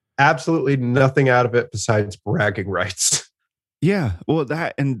got absolutely nothing out of it besides bragging rights. Yeah. Well,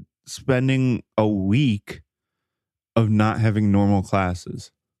 that and spending a week of not having normal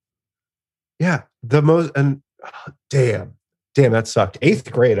classes. Yeah. Damn, that sucked. 8th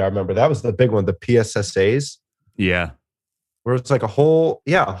grade, I remember. That was the big one, the PSSAs. Yeah. Where it's like a whole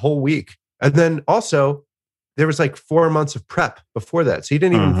week. And then also, there was like 4 months of prep before that. So you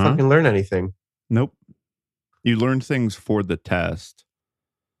didn't even fucking learn anything. Nope. You learned things for the test.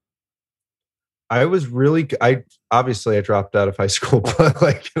 I dropped out of high school, but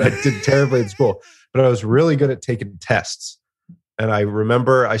like I did terribly in school. But I was really good at taking tests. And I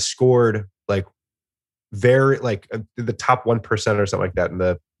remember I scored like very like the top 1% or something like that in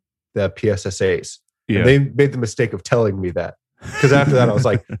the PSSAs. Yeah. And they made the mistake of telling me that, because after that I was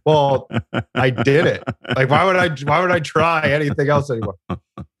like, well, I did it. Like why would I try anything else anymore?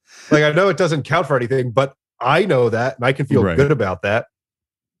 Like I know it doesn't count for anything, but I know that and I can feel good about that.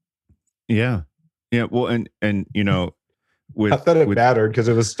 Yeah. Yeah. Well, and you know, I thought it mattered because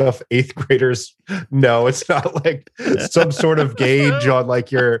it was stuff 8th graders. No, it's not like some sort of gauge on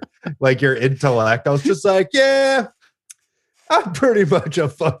like your intellect. I was just like, yeah, I'm pretty much a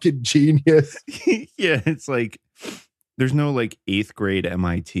fucking genius. Yeah, it's like there's no like 8th grade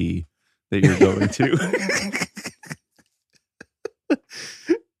MIT that you're going to.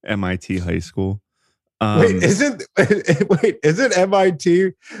 MIT high school. Isn't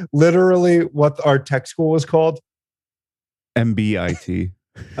MIT literally what our tech school was called? MBIT.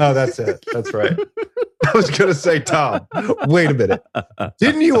 Oh, that's it. That's right. I was going to say, Tom, wait a minute.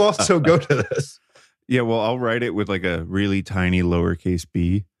 Didn't you also go to this? Yeah, well, I'll write it with like a really tiny lowercase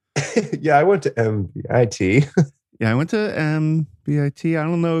b. Yeah, I went to MBIT. Yeah, I went to MBIT. I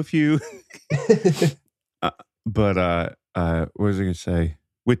don't know if you... but what was I going to say?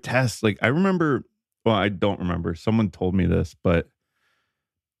 With tests, like I remember... Well, I don't remember. Someone told me this, but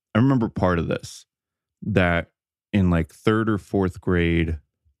I remember part of this, that in like 3rd or 4th grade,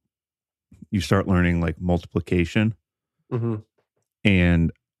 you start learning like multiplication. Mm-hmm.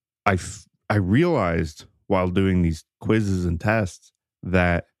 And I realized while doing these quizzes and tests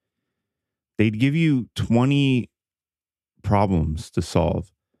that they'd give you 20 problems to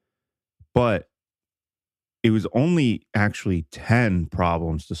solve, but it was only actually 10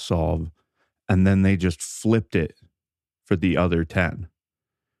 problems to solve. And then they just flipped it for the other 10.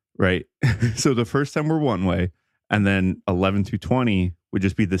 Right. So the first 10 were one way, and then 11 through 20 would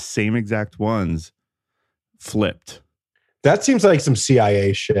just be the same exact ones flipped. That seems like some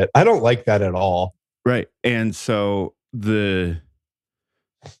CIA shit. I don't like that at all. Right. And so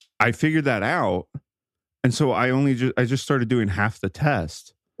I figured that out. And so I just started doing half the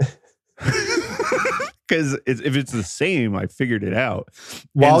test. Because if it's the same, I figured it out.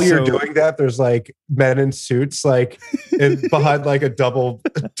 While you're doing that, there's like men in suits, like behind like a double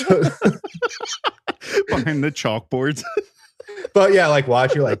behind the chalkboards. But yeah, like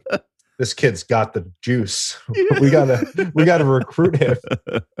watch you like, this kid's got the juice. We gotta recruit him.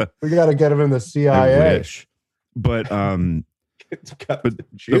 We gotta get him in the CIA. I wish. But the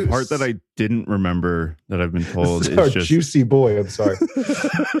part that I didn't remember that I've been told is just juicy boy. I'm sorry.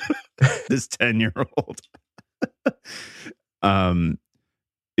 This 10-year-old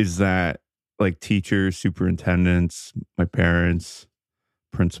is that like teachers, superintendents, my parents,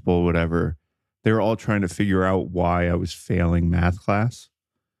 principal, whatever, they were all trying to figure out why I was failing math class.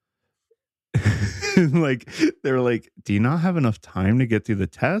 Like they were like, do you not have enough time to get through the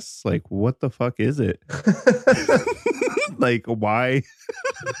tests? Like, what the fuck is it? Like, why?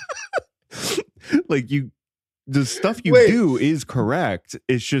 Like, the stuff you do is correct.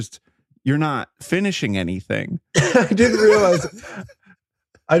 It's just you're not finishing anything. I didn't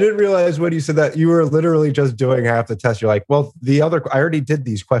realize when you said that you were literally just doing half the test. You're like, well, I already did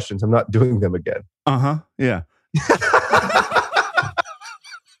these questions. I'm not doing them again. Yeah.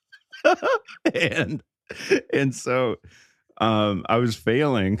 and so I was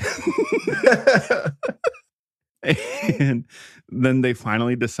failing. And then they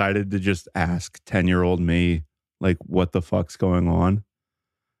finally decided to just ask 10-year-old me, like, what the fuck's going on?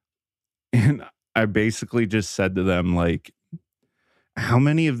 And I basically just said to them, like, how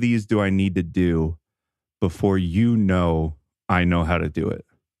many of these do I need to do before I know how to do it?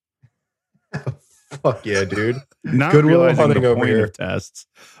 Fuck yeah, dude. Not Good realizing the point over here. Of tests,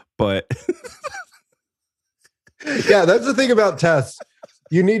 but yeah, that's the thing about tests.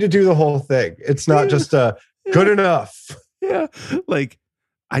 You need to do the whole thing. It's not just good enough. Yeah, like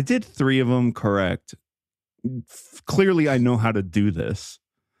I did 3 of them correct. Clearly, I know how to do this.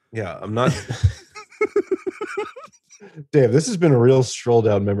 Yeah, I'm not. Dave, this has been a real stroll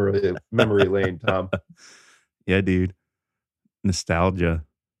down memory lane, Tom. Yeah, dude. Nostalgia.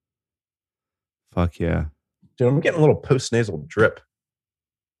 Fuck yeah. Dude, I'm getting a little post-nasal drip.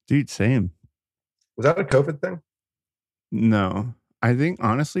 Dude, same. Was that a COVID thing? No. I think,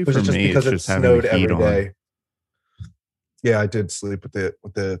 honestly, for me, because it's just having the heat every day. On. Yeah, I did sleep with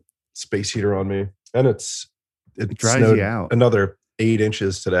the space heater on me. And it dries snowed you out. Another 8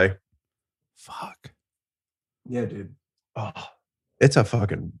 inches today. Fuck. Yeah, dude. Oh, it's a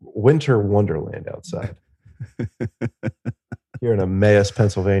fucking winter wonderland outside. Here in Emmaus,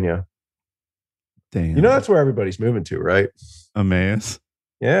 Pennsylvania. Damn. You know that's where everybody's moving to, right? Emmaus?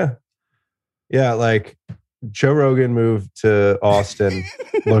 Yeah. Yeah, like Joe Rogan moved to Austin.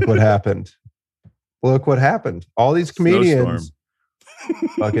 Look what happened. Look what happened. All these comedians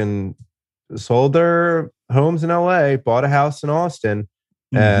fucking sold their homes in LA, bought a house in Austin,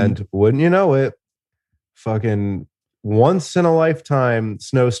 and wouldn't you know it, fucking once in a lifetime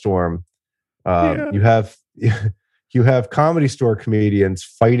snowstorm. You have Comedy Store comedians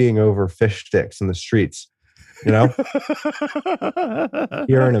fighting over fish sticks in the streets. You know,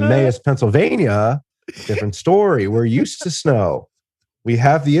 here in Emmaus, Pennsylvania, different story. We're used to snow. We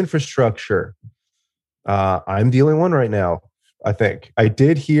have the infrastructure. I'm the only one right now. I think I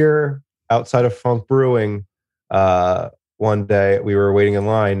did hear outside of Funk Brewing one day. We were waiting in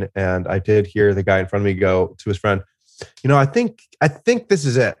line, and I did hear the guy in front of me go to his friend, you know, I think this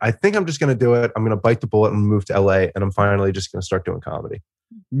is it. I think I'm just going to do it. I'm going to bite the bullet and move to LA, and I'm finally just going to start doing comedy.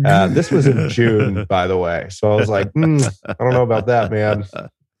 This was in June, by the way. So I was like, I don't know about that, man.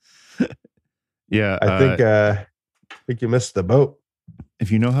 Yeah. I think you missed the boat.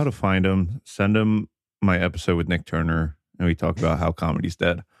 If you know how to find him, send him my episode with Nick Turner, and we talk about how comedy's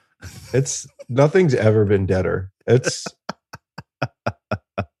dead. Nothing's ever been deader. It's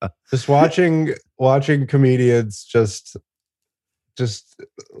just watching comedians just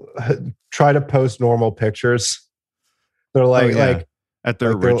try to post normal pictures. They're like at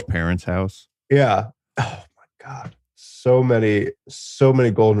their rich parents' house. Yeah. Oh my God. So many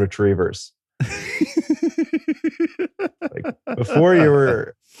golden retrievers. Like before you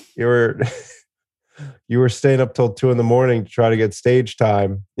you were you were staying up till 2 a.m. to try to get stage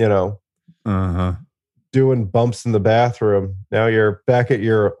time, doing bumps in the bathroom. Now you're back at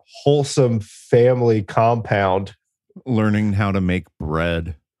your wholesome family compound, learning how to make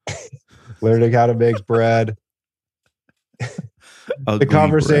bread. Learning how to make bread. The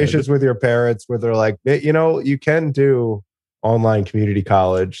conversations with your parents where they're like, you can do online community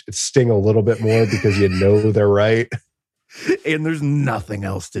college. It's sting a little bit more because they're right. And there's nothing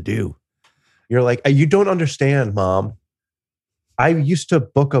else to do. You're like, you don't understand, Mom. I used to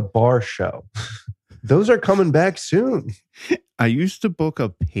book a bar show. Those are coming back soon. I used to book a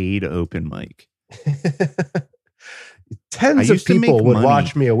paid open mic. Tens of people would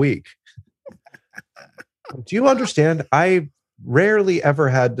watch me a week. Do you understand? I rarely ever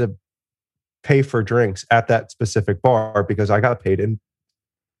had to pay for drinks at that specific bar because I got paid in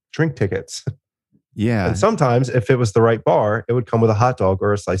drink tickets. Yeah. And sometimes if it was the right bar, it would come with a hot dog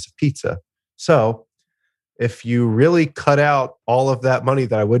or a slice of pizza. So if you really cut out all of that money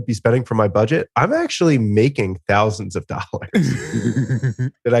that I would be spending for my budget, I'm actually making thousands of dollars.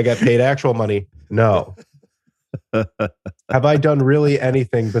 Did I get paid actual money? No. Have I done really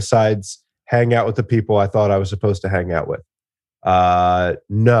anything besides hang out with the people I thought I was supposed to hang out with?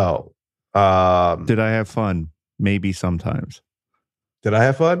 No. Did I have fun? Maybe sometimes. Did I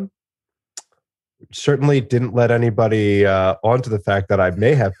have fun? Certainly didn't let anybody onto the fact that I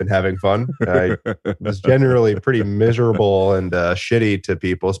may have been having fun. I was generally pretty miserable and shitty to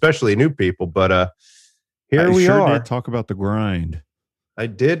people, especially new people. But here we are. I did talk about the grind. I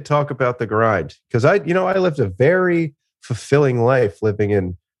did talk about the grind because I lived a very fulfilling life living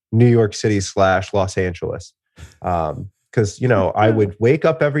in New York City / Los Angeles. Because I would wake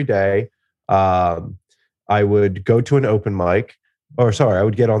up every day. I would go to an open mic. I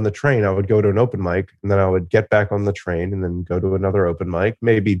would get on the train. I would go to an open mic, and then I would get back on the train and then go to another open mic,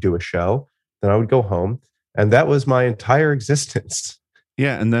 maybe do a show. Then I would go home. And that was my entire existence.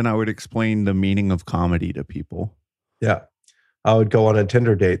 Yeah. And then I would explain the meaning of comedy to people. Yeah. I would go on a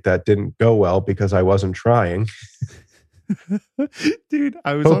Tinder date that didn't go well because I wasn't trying. Dude,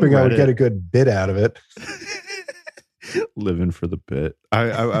 I was hoping I would get a good bit out of it. Living for the bit.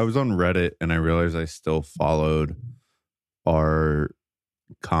 I was on Reddit and I realized I still followed our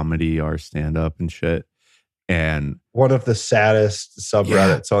comedy, our stand-up and shit. And one of the saddest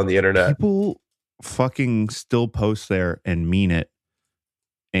subreddits on the internet. People fucking still post there and mean it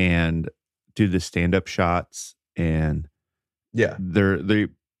and do the stand-up shots. And yeah, they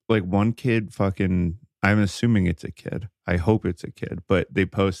like one kid fucking, I'm assuming it's a kid. I hope it's a kid, but they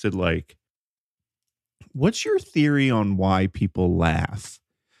posted like, what's your theory on why people laugh?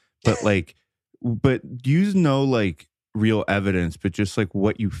 But use no like real evidence, but just like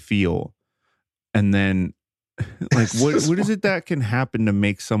what you feel. And then like what is it that can happen to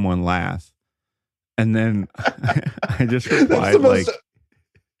make someone laugh? And then I just replied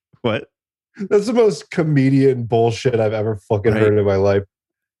what? That's the most comedian bullshit I've ever fucking heard in my life.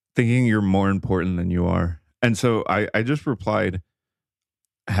 Thinking you're more important than you are. And so I just replied,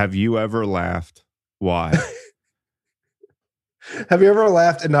 have you ever laughed? Why? Have you ever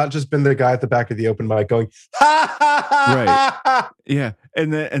laughed and not just been the guy at the back of the open mic going, ha ha ha? Right. Yeah.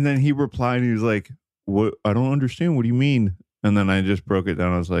 And then he replied and he was like, what? I don't understand. What do you mean? And then I just broke it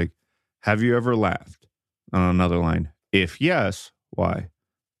down. I was like, have you ever laughed? On another line. If yes, why?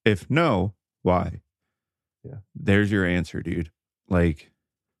 If no, why? Yeah. There's your answer, dude. Like,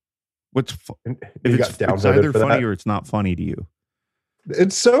 what's if it's either funny or it's not funny to you.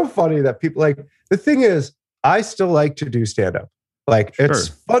 It's so funny that people like, the thing is, I still like to do stand-up. Like, it's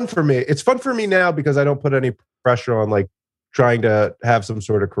fun for me. It's fun for me now because I don't put any pressure on like trying to have some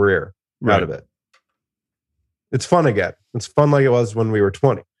sort of career out of it. It's fun again. It's fun like it was when we were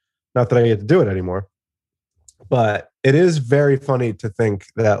 20. Not that I get to do it anymore. But it is very funny to think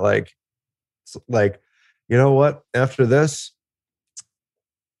that like, you know what? After this,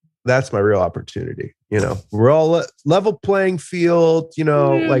 that's my real opportunity. We're all level playing field,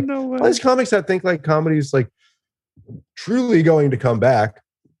 all these comics that think like comedy is like truly going to come back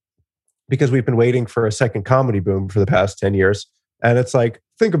because we've been waiting for a second comedy boom for the past 10 years. And it's like,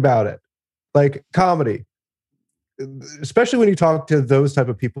 think about it. Like comedy, especially when you talk to those type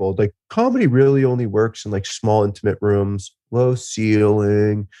of people, like comedy really only works in like small, intimate rooms, low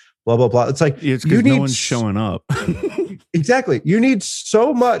ceiling, blah, blah, blah. It's like, it's because no one's showing up. Exactly. You need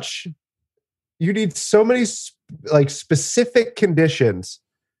so many like specific conditions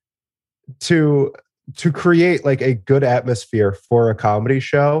to create like a good atmosphere for a comedy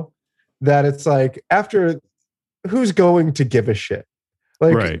show that it's like after who's going to give a shit?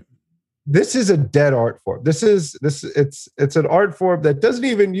 Like, this is a dead art form. It's an art form that doesn't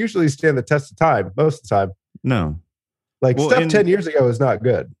even usually stand the test of time most of the time. No. Like stuff 10 years ago is not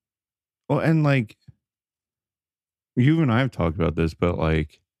good. Well, and like you and I have talked about this, but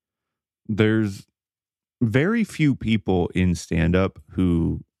like there's very few people in stand-up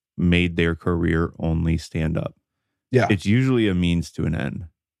who made their career only stand-up. Yeah. It's usually a means to an end.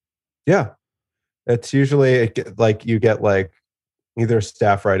 Yeah. It's usually like you get like either a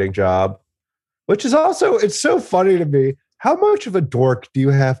staff writing job, which is also, it's so funny to me. How much of a dork do you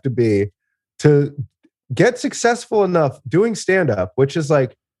have to be to get successful enough doing stand-up, which is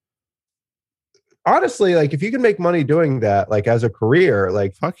like, honestly, like if you can make money doing that, like as a career,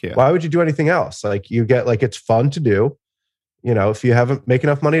 like fuck yeah, why would you do anything else? Like you get like, it's fun to do. You know, if you haven't make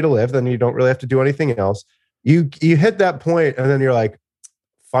enough money to live, then you don't really have to do anything else. You hit that point and then you're like,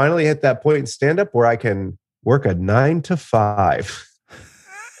 finally hit that point in stand-up where I can work a 9 to 5.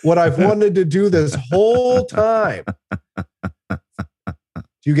 What I've wanted to do this whole time. Do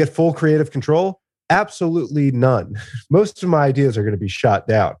you get full creative control? Absolutely none. Most of my ideas are going to be shot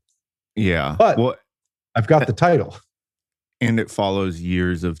down. Yeah. But I've got the title. And it follows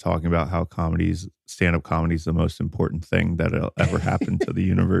years of talking about how stand-up comedy is the most important thing that'll ever happen to the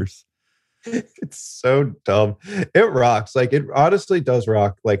universe. It's so dumb. It rocks. Like it honestly does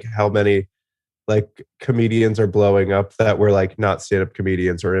rock. Like how many like comedians are blowing up that were like not stand-up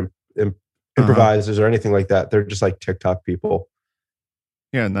comedians or improvisers or anything like that. They're just like TikTok people.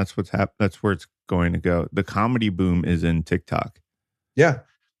 Yeah, and that's what's happening. That's where it's going to go. The comedy boom is in TikTok. Yeah.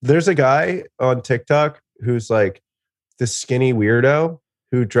 There's a guy on TikTok who's like this skinny weirdo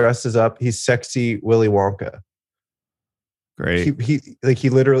who dresses up. He's sexy Willy Wonka. Great. He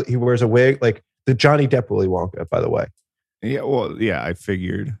literally wears a wig, like the Johnny Depp Willy Wonka, by the way. Yeah, well, yeah, I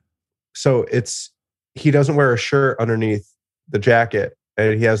figured. So he doesn't wear a shirt underneath the jacket,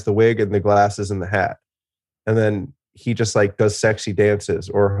 and he has the wig and the glasses and the hat. And then he just like does sexy dances,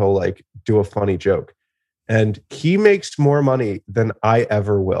 or he'll like do a funny joke. And he makes more money than I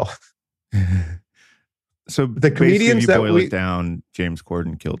ever will. So the comedians that boil it down, James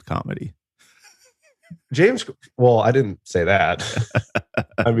Corden killed comedy. Well, I didn't say that.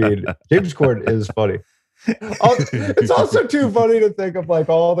 I mean, James Corden is funny. It's also too funny to think of like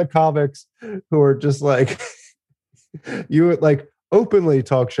all the comics who are just like, you would like openly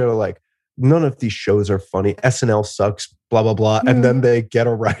talk show like, none of these shows are funny. SNL sucks, blah, blah, blah. And then they get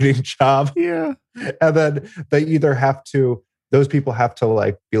a writing job. Yeah. And then they either have to, those people have to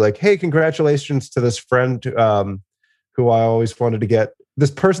like be like, hey, congratulations to this friend who I always wanted to get.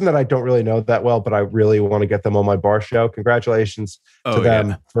 This person that I don't really know that well, but I really want to get them on my bar show. Congratulations to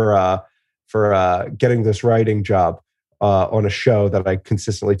them for getting this writing job on a show that I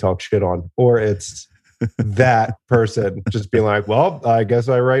consistently talk shit on. Or it's that person just being like, well, I guess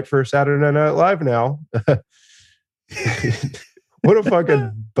I write for Saturday Night Live now. What a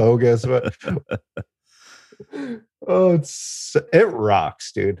fucking bogus. Oh, it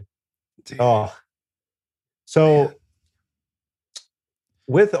rocks, dude. Oh, so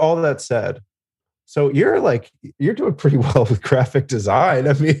with all that said, so you're doing pretty well with graphic design.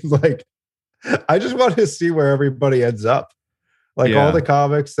 I mean, like, I just want to see where everybody ends up. Like all the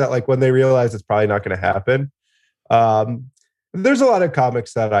comics that like when they realize it's probably not going to happen. There's a lot of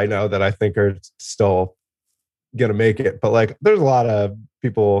comics that I know that I think are still going to make it. But like, there's a lot of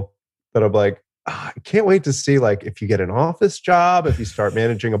people that I'm like, I can't wait to see like if you get an office job, if you start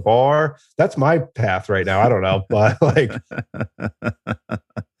managing a bar. That's my path right now. I don't know, but like,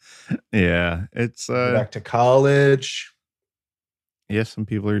 yeah, it's back to college. Yes, some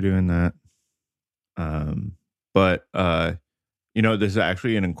people are doing that. But you know, this is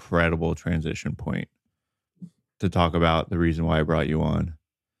actually an incredible transition point to talk about the reason why I brought you on.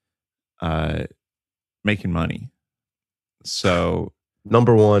 Making money. So,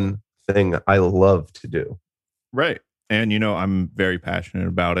 number one thing I love to do. Right. And, you know, I'm very passionate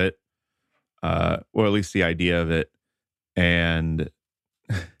about it, or at least the idea of it. And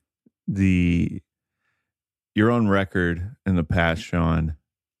you're on record in the past, Sean,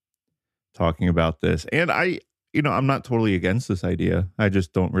 talking about this. And I'm not totally against this idea. I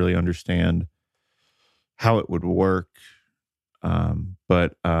just don't really understand how it would work.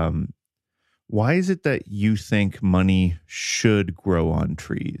 But why is it that you think money should grow on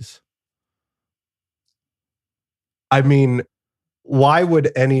trees? I mean, why would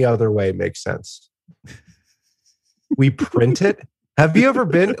any other way make sense? We print it. Have you ever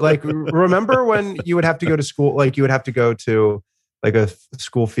been like, remember when you would have to go to school, like you would have to go to like a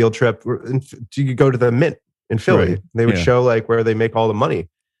school field trip to go to the Mint in Philly. Right. They would show like where they make all the money.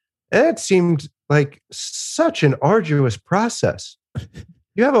 And it seemed like such an arduous process.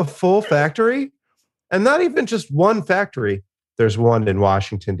 You have a full factory, and not even just one factory. There's one in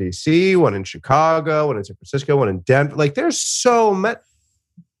Washington, D.C., one in Chicago, one in San Francisco, one in Denver. Like, there's so much.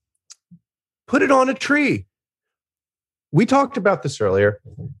 Put it on a tree. We talked about this earlier.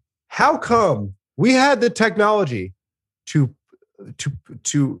 How come we had the technology to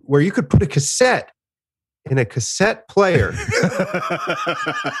where you could put a cassette in a cassette player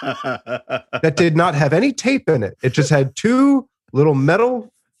that did not have any tape in it? It just had two little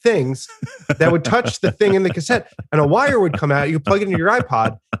metal things that would touch the thing in the cassette, and a wire would come out. You plug it into your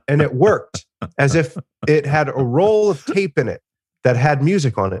iPod, and it worked as if it had a roll of tape in it that had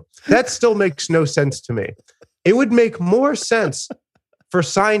music on it. That still makes no sense to me. It would make more sense for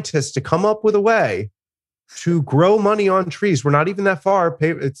scientists to come up with a way to grow money on trees. We're not even that far.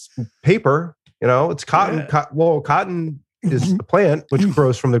 It's paper, it's cotton. Cotton is a plant which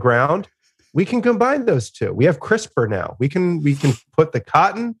grows from the ground. We can combine those two. We have CRISPR now. We can put the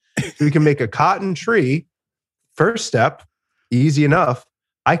cotton, we can make a cotton tree. First step, easy enough.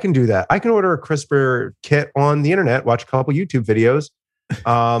 I can do that. I can order a CRISPR kit on the internet, watch a couple YouTube videos.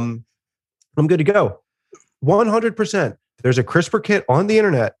 I'm good to go. 100%. There's a CRISPR kit on the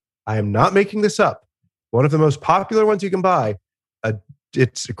internet. I am not making this up. One of the most popular ones you can buy.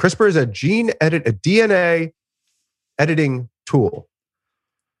 CRISPR is a DNA editing tool.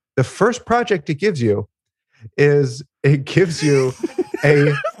 The first project it gives you is the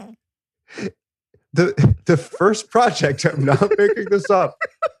first project. I'm not making this up.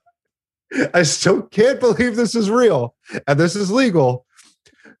 I still can't believe this is real and this is legal.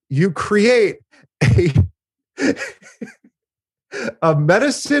 You create a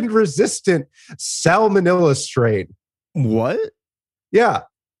medicine-resistant salmonella strain. What? Yeah,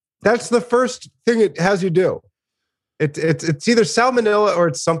 that's the first thing it has you do. It's either salmonella or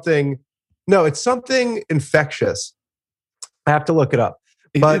it's something. No, it's something infectious. I have to look it up.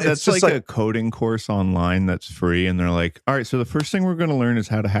 But that's like a coding course online that's free, and they're like, "All right, so the first thing we're going to learn is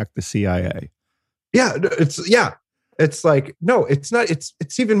how to hack the CIA." Yeah, It's like, no, it's not.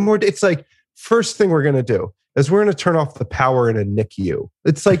 It's even more. It's like, first thing we're going to do is we're going to turn off the power in a NICU.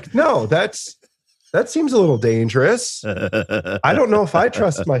 It's like, no, that seems a little dangerous. I don't know if I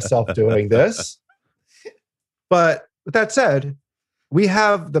trust myself doing this. But with that said, we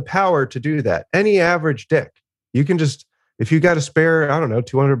have the power to do that. Any average dick, you can just, if you got to spare, I don't know,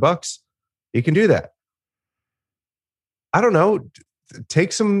 $200, you can do that. I don't know,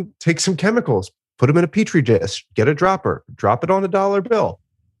 take some chemicals, put them in a petri dish, get a dropper, drop it on a dollar bill,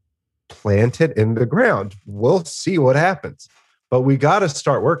 plant it in the ground. We'll see what happens. But we got to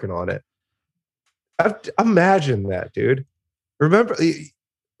start working on it. Imagine that, dude. Remember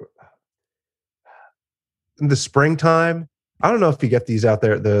in the springtime, I don't know if you get these out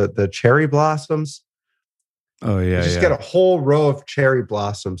there, the cherry blossoms. Oh, yeah. You just get a whole row of cherry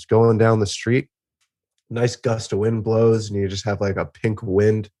blossoms going down the street. Nice gust of wind blows, and you just have like a pink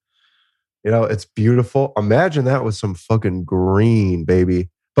wind. It's beautiful. Imagine that with some fucking green, baby.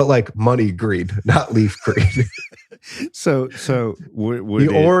 But like money green, not leaf green. So would the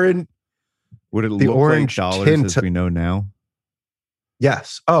orange? Would it look like dollars as we know now?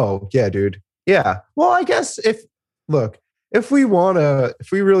 Yes. Oh, yeah, dude. Yeah. Well, I guess if we really want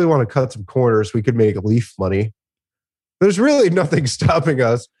to cut some corners, we could make leaf money. There's really nothing stopping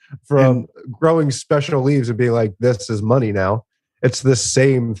us from growing special leaves and being like, this is money now. It's the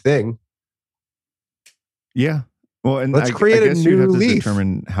same thing. Yeah. Well, and let's create a new leaf.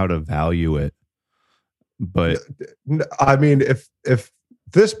 Determine how to value it. But I mean, if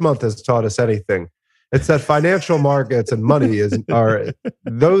this month has taught us anything, it's that financial markets and money are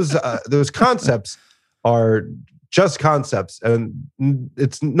those concepts are just concepts, and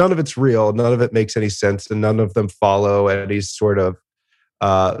none of it's real, none of it makes any sense, and none of them follow any sort of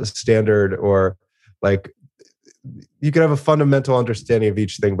standard, or like, you can have a fundamental understanding of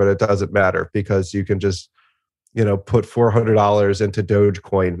each thing, but it doesn't matter because you can just put $400 into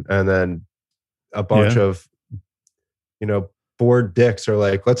Dogecoin, and then a bunch of bored dicks are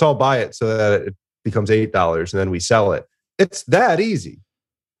like, let's all buy it so that it becomes $8, and then we sell it. It's that easy.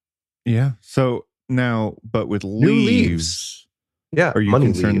 Yeah. So now, but with leaves, yeah, are you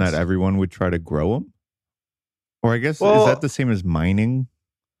concerned that everyone would try to grow them? Or I guess, is that the same as mining?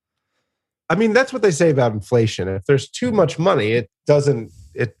 I mean, that's what they say about inflation. If there's too much money, it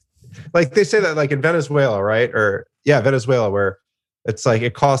like they say that like in Venezuela, right? Or Venezuela, where it's like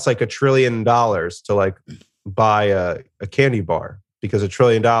it costs like $1 trillion to like buy a candy bar, because $1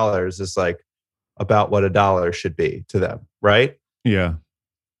 trillion is like about what $1 should be to them, right? Yeah.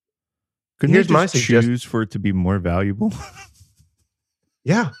 Couldn't you just choose for it to be more valuable?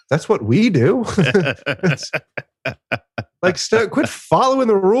 Yeah, that's what we do. Like, quit following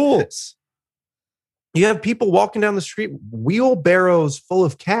the rules. You have people walking down the street, wheelbarrows full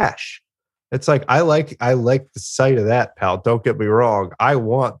of cash. It's like, I like the sight of that, pal. Don't get me wrong. I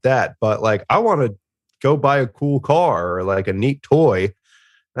want that, but like, I want to go buy a cool car or like a neat toy.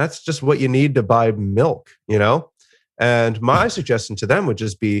 That's just what you need to buy milk, you know? And my suggestion to them would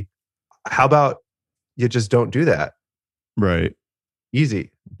just be, how about you just don't do that? Right.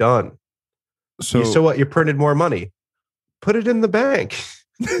 Easy. Done. So what? You printed more money. Put it in the bank.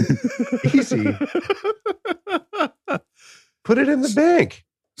 Easy. Put it in the bank.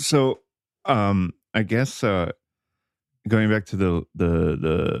 So, I guess going back to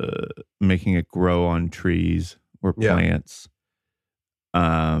the making it grow on trees or plants.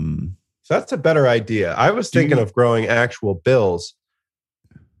 So that's a better idea. I was thinking of growing actual bills.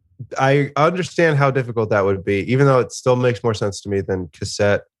 I understand how difficult that would be, even though it still makes more sense to me than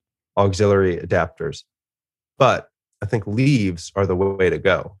cassette auxiliary adapters. But I think leaves are the way to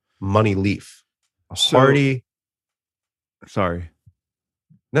go. Money leaf. Hardy. Sorry.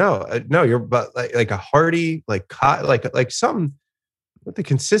 No, you're but like a hardy, like something with the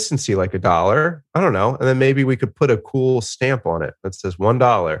consistency like $1. I don't know. And then maybe we could put a cool stamp on it that says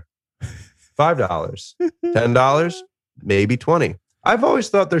 $1, $5, $10, maybe 20. I've always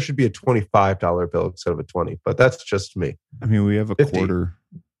thought there should be a $25 bill instead of a 20, but that's just me. I mean, we have a 50. quarter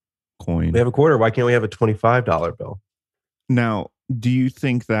coin. We have a quarter. Why can't we have a $25 bill? Now, do you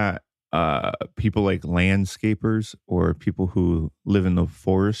think that people like landscapers or people who live in the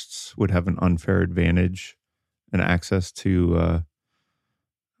forests would have an unfair advantage and access to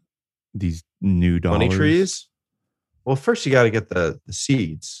these new dollars? Money trees? Well, first you got to get the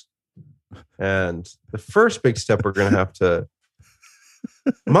seeds. And the first big step we're going to have to...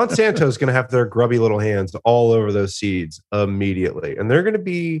 Monsanto is going to have their grubby little hands all over those seeds immediately. And they're going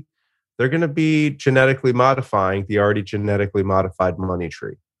to be genetically modifying the already genetically modified money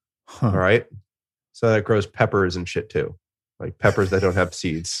tree. Huh. All right. So that grows peppers and shit too. Like peppers that don't have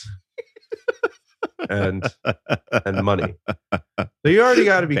seeds. and money. So you already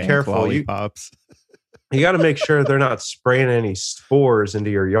got to be careful. Lollipops. You got to make sure they're not spraying any spores into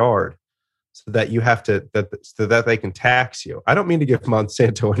your yard so that you have to, so that they can tax you. I don't mean to give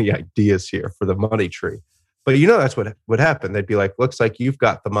Monsanto any ideas here for the money tree, but you know, that's what would happen. They'd be like, looks like you've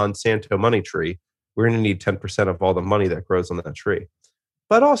got the Monsanto money tree. We're going to need 10% of all the money that grows on that tree.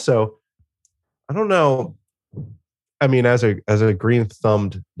 But also, I don't know. I mean, as a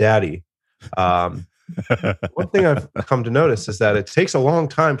green-thumbed daddy, one thing I've come to notice is that it takes a long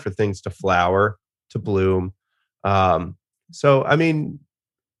time for things to flower, to bloom. So, I mean,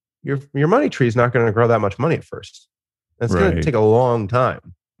 your money tree is not going to grow that much money at first. It's going to take a long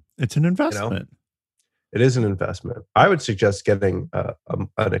time. It's an investment. You know? It is an investment. I would suggest getting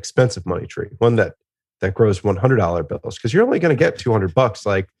an expensive money tree, one that grows $100 bills, because you're only going to get $200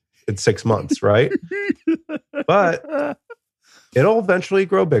 like in 6 months, right? But it'll eventually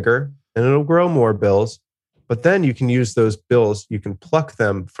grow bigger and it'll grow more bills. But then you can use those bills, you can pluck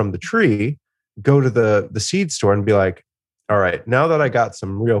them from the tree, go to the seed store and be like, all right, now that I got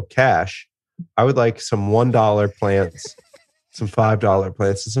some real cash, I would like some $1 plants, some $5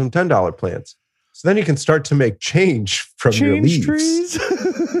 plants, and some $10 plants. So then you can start to make change from your leaves. Trees.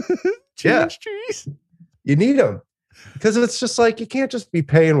 Change trees. You need them. Because it's just like, you can't just be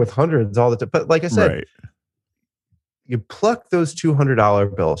paying with hundreds all the time. But like I said, you pluck those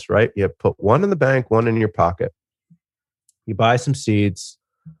 $200 bills, right? You put one in the bank, one in your pocket. You buy some seeds.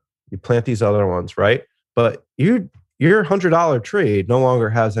 You plant these other ones, right? But your $100 tree no longer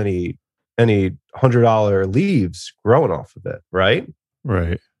has any $100 leaves growing off of it, right?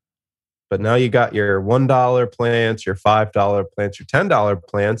 Right. But now you got your $1 plants, your $5 plants, your $10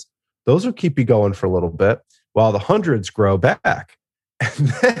 plants. Those will keep you going for a little bit while the hundreds grow back. And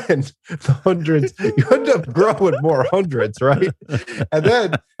then the hundreds, you end up growing more hundreds, right? And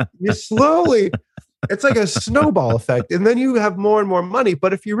then you slowly, it's like a snowball effect. And then you have more and more money.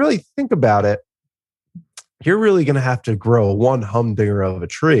 But if you really think about it, you're really going to have to grow one humdinger of a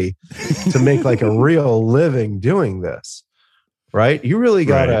tree to make like a real living doing this, right? You really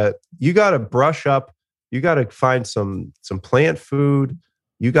you got to brush up. You got to find some plant food.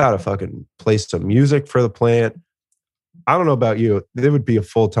 You got to fucking play some music for the plant. I don't know about you. It would be a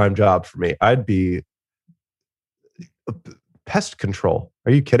full-time job for me. I'd be pest control.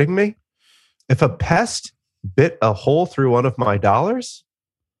 Are you kidding me? If a pest bit a hole through one of my dollars,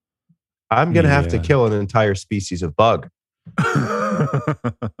 I'm going to have to kill an entire species of bug.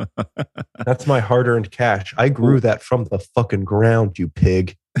 That's my hard-earned cash. I grew that from the fucking ground, you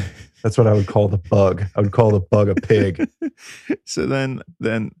pig. That's what I would call the bug. I would call the bug a pig. So then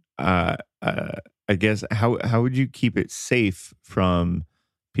I guess how would you keep it safe from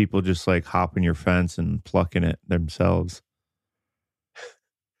people just like hopping your fence and plucking it themselves?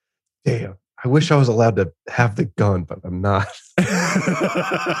 Damn. I wish I was allowed to have the gun, but I'm not.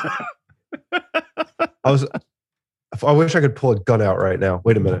 I wish I could pull a gun out right now.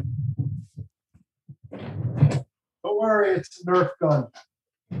 Wait a minute. Don't worry, it's a Nerf gun.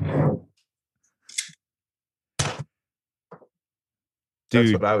 That's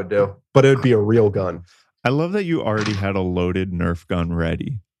Dude, what I would do. But it would be a real gun. I love that you already had a loaded Nerf gun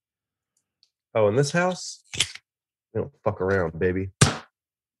ready. Oh, in this house? You don't fuck around, baby.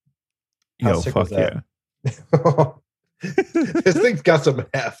 Yo, fuck yeah. This thing's got some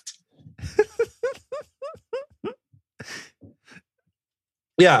heft.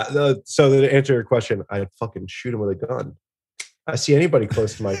 Yeah, so to answer your question, I'd fucking shoot him with a gun. I see anybody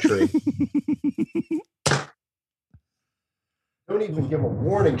close to my tree. Don't even give a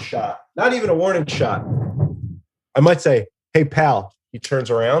warning shot. Not even a warning shot. I might say, "Hey, pal." He turns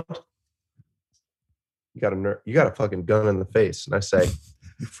around. You got a fucking gun in the face, and I say,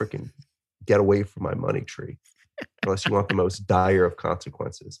 "You freaking get away from my money tree, unless you want the most dire of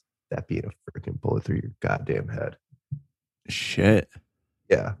consequences, that being a freaking bullet through your goddamn head." Shit.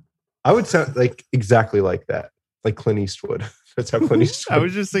 Yeah, I would sound like exactly like that, like Clint Eastwood. That's how Clint Eastwood. I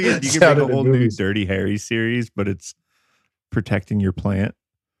was just thinking you could make a whole new Dirty Harry series, but it's protecting your plant.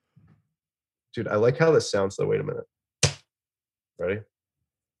 Dude, I like how this sounds though. Wait a minute. Ready?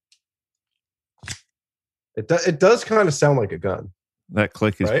 It does kind of sound like a gun. That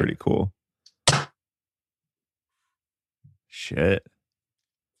click is pretty cool. Shit.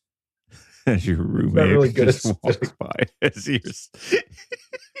 As your roommate really good just walks by as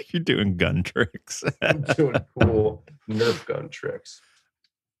you're doing gun tricks. I'm doing cool Nerf gun tricks.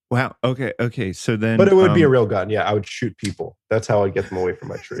 Wow. Okay. So then, but it would be a real gun. Yeah, I would shoot people. That's how I get them away from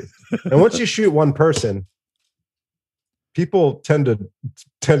my tree. And once you shoot one person, people tend to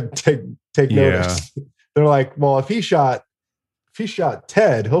take notice. They're like, well, if he shot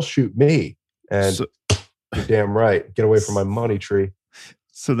Ted, he'll shoot me. And you're damn right. Get away from my money tree.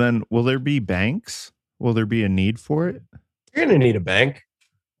 So then, will there be banks? Will there be a need for it? You're going to need a bank.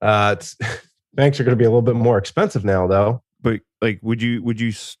 Banks are going to be a little bit more expensive now, though. But like, would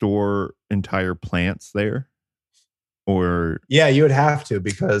you store entire plants there? Or yeah, you would have to,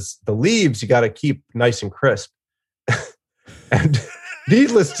 because the leaves you got to keep nice and crisp. And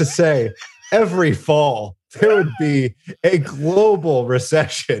needless to say, every fall there would be a global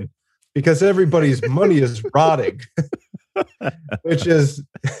recession because everybody's money is rotting. Which is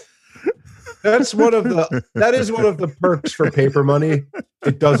that is one of the perks for paper money.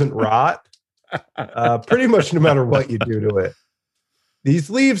 It doesn't rot. Pretty much no matter what you do to it. These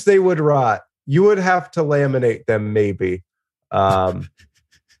leaves, they would rot. You would have to laminate them, maybe.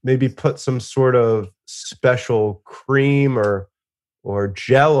 Maybe put some sort of special cream or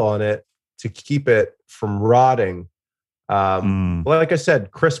gel on it to keep it from rotting. Like I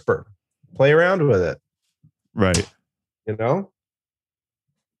said, crisper. Play around with it. Right. You know?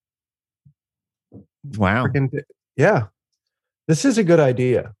 Wow. Yeah. This is a good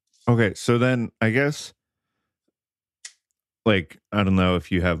idea. Okay, so then I guess, like, I don't know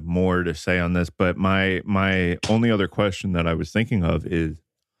if you have more to say on this, but my only other question that I was thinking of is,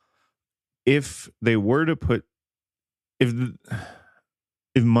 if they were to put, if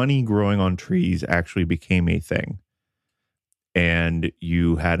money growing on trees actually became a thing, and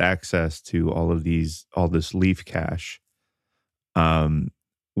you had access to all this leaf cash,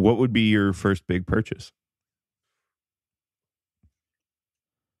 what would be your first big purchase?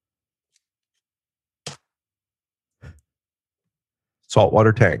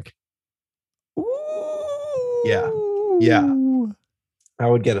 Saltwater tank. Ooh. Yeah. I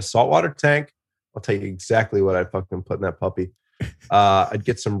would get a saltwater tank. I'll tell you exactly what I'd fucking put in that puppy. I'd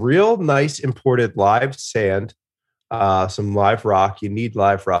get some real nice imported live sand, some live rock. You need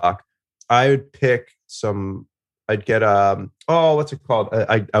live rock. I would pick some. I'd get what's it called?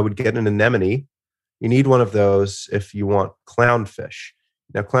 I would get an anemone. You need one of those if you want clownfish.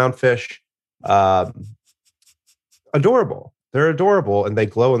 Now clownfish, adorable. They're adorable and they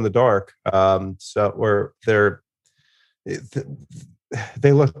glow in the dark.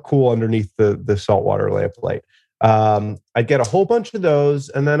 They look cool underneath the saltwater lamplight. I'd get a whole bunch of those,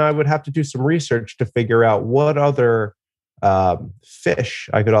 and then I would have to do some research to figure out what other fish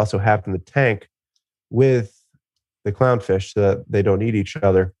I could also have in the tank with the clownfish so that they don't eat each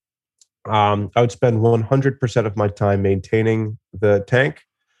other. I would spend 100% of my time maintaining the tank.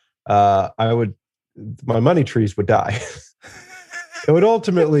 My money trees would die. It would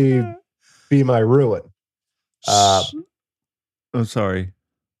ultimately be my ruin. I'm sorry.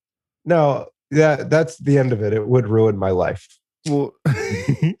 No, Yeah, that's the end of it. It would ruin my life. Well,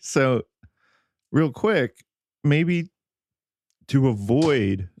 so real quick, maybe to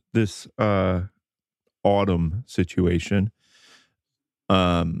avoid this autumn situation,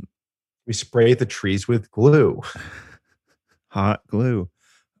 um We spray the trees with glue. hot glue.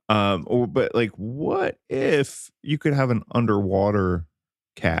 Or but like what if you could have an underwater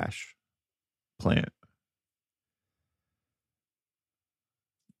cash plant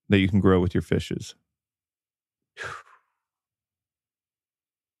that you can grow with your fishes?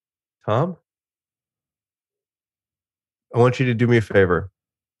 Tom, I want you to do me a favor.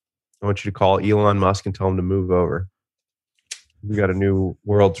 I want you to call Elon Musk and tell him to move over. We got a new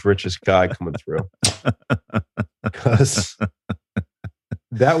world's richest guy coming through. Because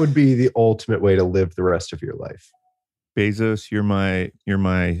that would be the ultimate way to live the rest of your life. Bezos, you're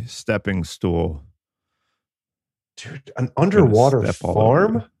my stepping stool. Dude, an underwater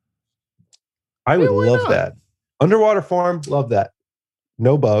farm? I would love that. Underwater farm, love that.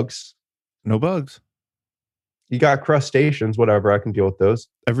 No bugs. No bugs. You got crustaceans, whatever. I can deal with those.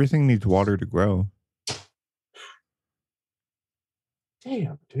 Everything needs water to grow.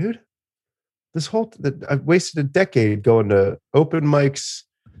 Damn, dude. I've wasted a decade going to open mics,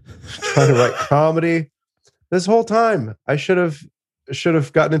 trying to write comedy. This whole time, I should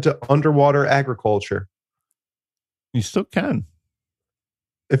have gotten into underwater agriculture. You still can.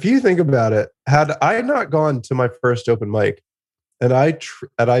 If you think about it, had I not gone to my first open mic, and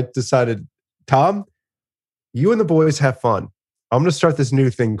I decided, Tom, you and the boys have fun. I'm going to start this new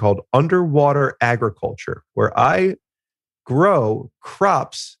thing called underwater agriculture, where I grow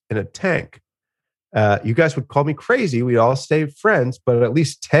crops in a tank. You guys would call me crazy. We'd all stay friends, but at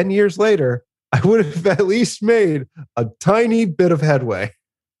least 10 years later, I would have at least made a tiny bit of headway.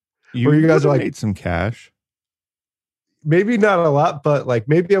 You guys are like, made some cash. Maybe not a lot, but like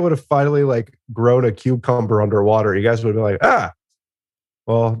maybe I would have finally like grown a cucumber underwater. You guys would be like,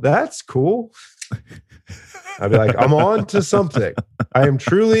 well, that's cool. I'd be like, I'm on to something. I am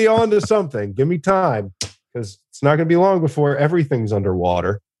truly on to something. Give me time, because it's not going to be long before everything's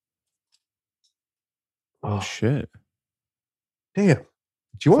underwater. Oh, shit. Damn.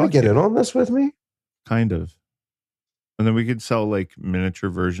 Do you want to get in on this with me? Kind of. And then we could sell like miniature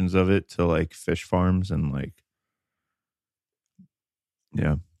versions of it to like fish farms and like,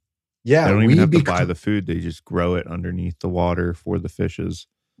 yeah. Yeah. They don't even have to buy the food. They just grow it underneath the water for the fishes.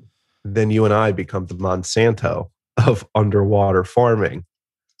 Then you and I become the Monsanto of underwater farming.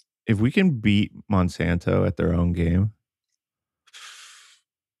 If we can beat Monsanto at their own game,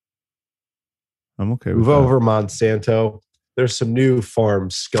 I'm okay with that. Move over, Monsanto. There's some new farm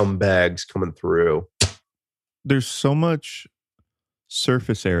scumbags coming through. There's so much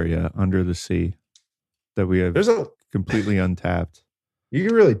surface area under the sea that we have completely untapped. You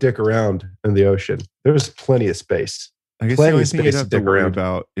can really dick around in the ocean. There's plenty of space. I guess the only thing you'd have to worry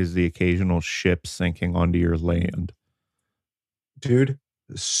about is the occasional ship sinking onto your land. Dude,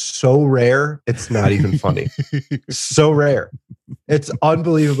 so rare, it's not even funny. So rare. It's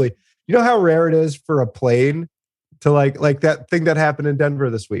unbelievably. You know how rare it is for a plane to like that thing that happened in Denver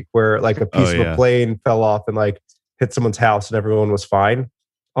this week where like a piece of a plane fell off and like hit someone's house and everyone was fine.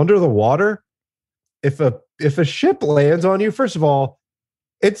 Under the water, if a ship lands on you, first of all,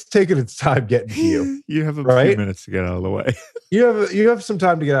 it's taking its time getting to you. You have a few minutes to get out of the way. You have some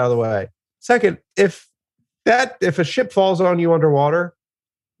time to get out of the way. Second, if a ship falls on you underwater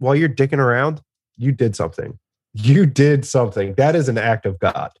while you're dicking around, you did something. You did something. That is an act of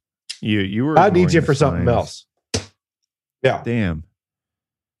God. You were. God needs you for something else. Yeah. Damn.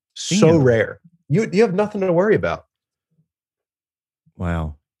 So rare. You have nothing to worry about.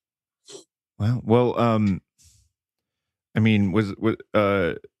 Wow. Well, I mean, do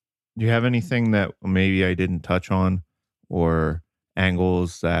you have anything that maybe I didn't touch on, or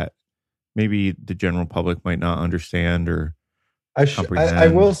angles that maybe the general public might not understand or comprehend? I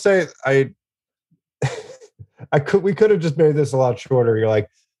will say we could have just made this a lot shorter. You're like,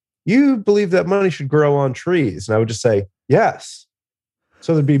 you believe that money should grow on trees, and I would just say yes.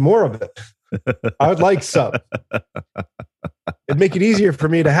 So there'd be more of it. I would like some. It'd make it easier for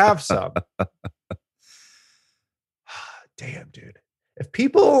me to have some. Damn, dude. If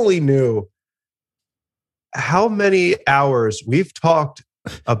people only knew how many hours we've talked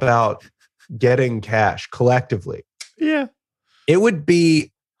about getting cash collectively. Yeah. It would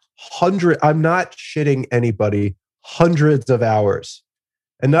be I'm not shitting anybody, hundreds of hours.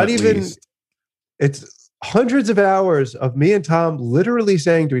 And not even, it's hundreds of hours of me and Tom literally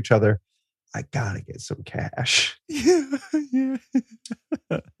saying to each other, I gotta get some cash. Yeah.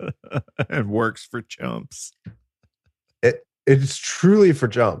 It works for chumps. It's truly for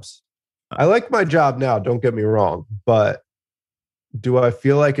jumps. I like my job now, don't get me wrong, but do I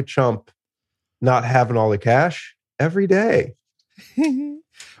feel like a chump not having all the cash every day?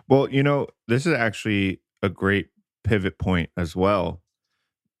 Well, this is actually a great pivot point as well.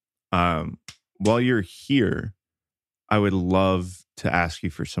 While you're here, I would love to ask you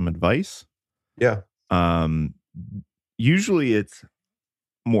for some advice. Yeah. Usually it's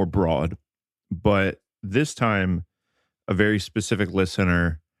more broad, but this time a very specific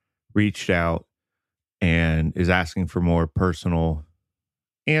listener reached out and is asking for more personal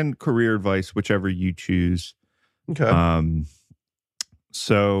and career advice, whichever you choose. Okay.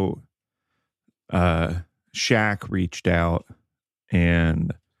 So Shaq reached out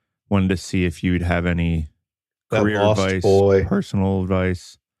and wanted to see if you'd have any career advice, personal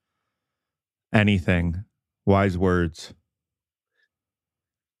advice, anything, wise words.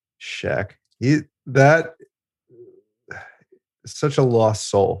 Shaq. That is such a lost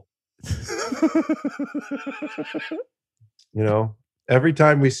soul. Every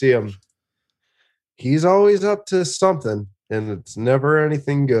time we see him, he's always up to something, and it's never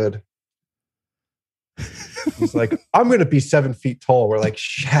anything good. He's like, I'm going to be 7 feet tall. We're like,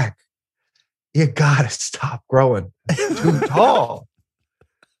 Shaq, you got to stop growing. It's too tall.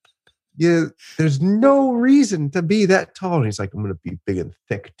 There's no reason to be that tall. And he's like, I'm going to be big and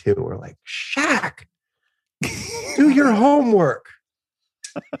thick too. We're like, Shaq, do your homework.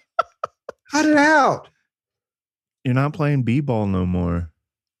 Cut it out. You're not playing b-ball no more.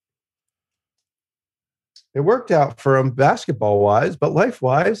 It worked out for him basketball wise, but life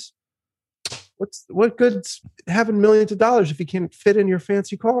wise, what good's having millions of dollars if you can't fit in your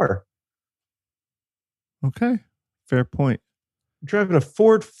fancy car? Okay, fair point. You're driving a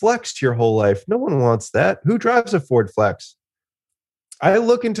Ford Flex your whole life. No one wants that. Who drives a Ford Flex? I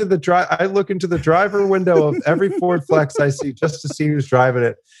look into the driver window of every Ford Flex I see just to see who's driving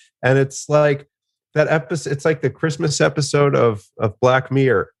it, and it's like that episode. It's like the Christmas episode of Black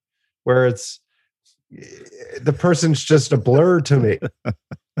Mirror, where it's the person's just a blur to me.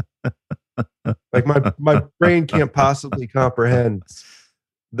 Like my brain can't possibly comprehend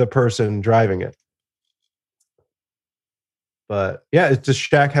the person driving it. But yeah, does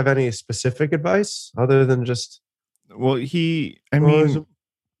Shaq have any specific advice other than just? Well, he's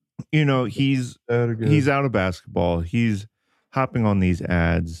out of basketball. He's hopping on these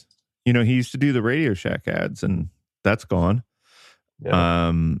ads. He used to do the Radio Shack ads, and that's gone.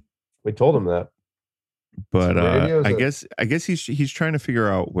 Yeah. We told him that. But I guess he's trying to figure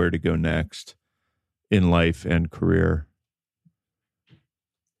out where to go next in life and career.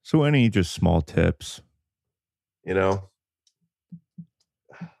 So any just small tips? I'll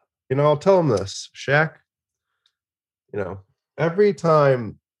tell him this, Shaq. Every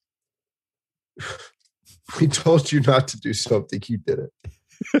time we told you not to do something, you did it.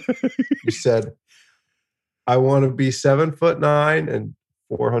 You said, I want to be 7'9" and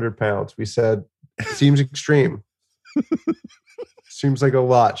 400 pounds. We said, seems extreme. Seems like a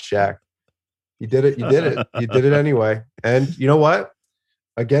lot, Shaq. You did it. You did it. You did it anyway. And you know what?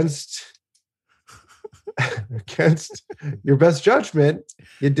 Against your best judgment,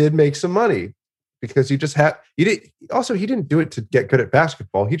 you did make some money because he didn't do it to get good at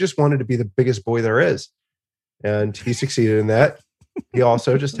basketball. He just wanted to be the biggest boy there is. And he succeeded in that. He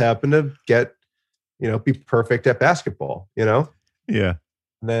also just happened to get, be perfect at basketball, Yeah.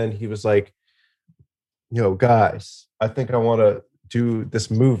 And then he was like, guys, I think I want to do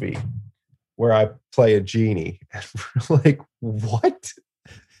this movie where I play a genie. And we're like, what?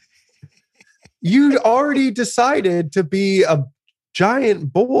 You already decided to be a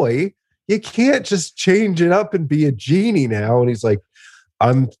giant boy. You can't just change it up and be a genie now. And he's like,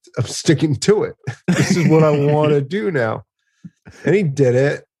 I'm sticking to it. This is what I want to do now. And he did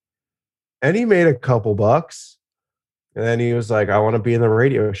it. And he made a couple bucks. And then he was like, I want to be in the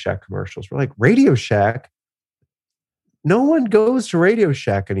Radio Shack commercials. We're like, Radio Shack? No one goes to Radio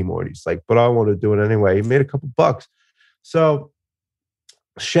Shack anymore. And he's like, but I want to do it anyway. He made a couple bucks. So,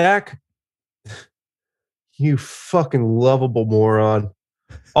 Shaq, you fucking lovable moron.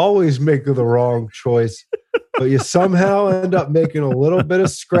 Always make the wrong choice, but you somehow end up making a little bit of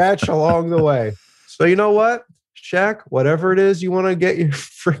scratch along the way. So you know what, Shaq, whatever it is you want to get your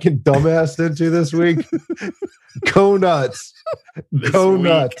freaking dumbass into this week, go nuts. Go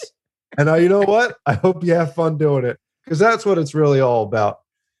nuts. And you know what? I hope you have fun doing it because that's what it's really all about.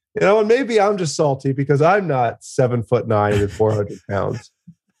 And maybe I'm just salty because I'm not 7'9" and 400 pounds.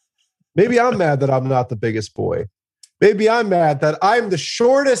 Maybe I'm mad that I'm not the biggest boy. Maybe I'm mad that I'm the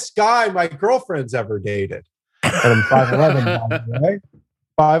shortest guy my girlfriend's ever dated. And I'm 5'11", right?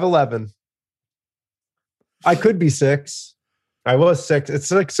 5'11". I could be 6. I was 6.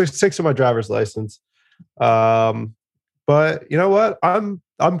 It's like six on my driver's license. But you know what? I'm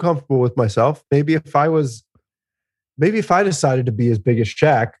comfortable with myself. Maybe if I decided to be as big as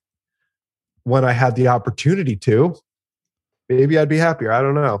Shaq when I had the opportunity to, maybe I'd be happier. I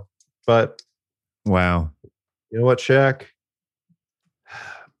don't know. But wow. You know what, Shaq?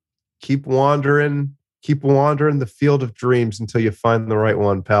 Keep wandering the field of dreams until you find the right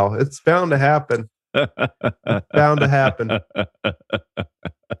one, pal. It's bound to happen. Bound to happen.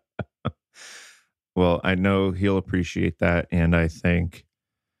 Well, I know he'll appreciate that, and I think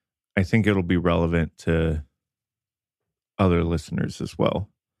it'll be relevant to other listeners as well.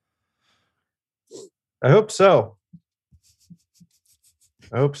 I hope so.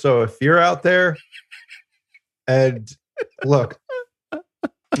 If you're out there, and look,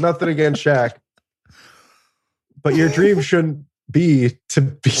 nothing against Shaq, but your dream shouldn't be to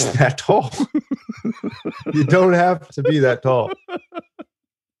be that tall. You don't have to be that tall.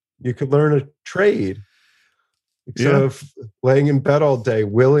 You could learn a trade instead of laying in bed all day,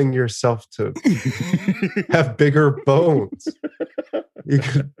 willing yourself to have bigger bones. You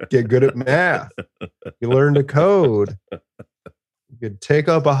could get good at math. You learn to code. You could take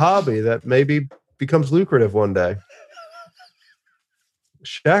up a hobby that maybe becomes lucrative one day.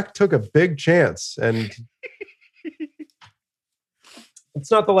 Shaq took a big chance, and it's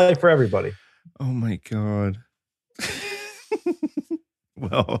not the life for everybody. Oh my God.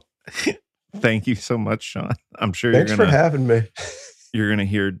 Well, thank you so much, Sean. I'm sure Thanks for having me. You're going to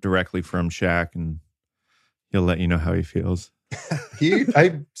hear directly from Shaq, and he'll let you know how he feels.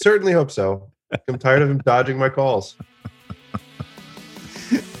 I certainly hope so. I'm tired of him dodging my calls.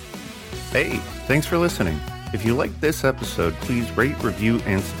 Hey, thanks for listening. If you liked this episode, please rate, review,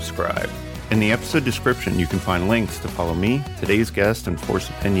 and subscribe. In the episode description, you can find links to follow me, today's guest, and Forced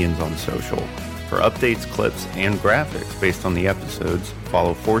Opinions on social. For updates, clips, and graphics based on the episodes,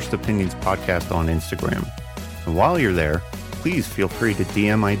 follow Forced Opinions Podcast on Instagram. And while you're there, please feel free to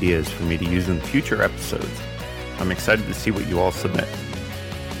DM ideas for me to use in future episodes. I'm excited to see what you all submit.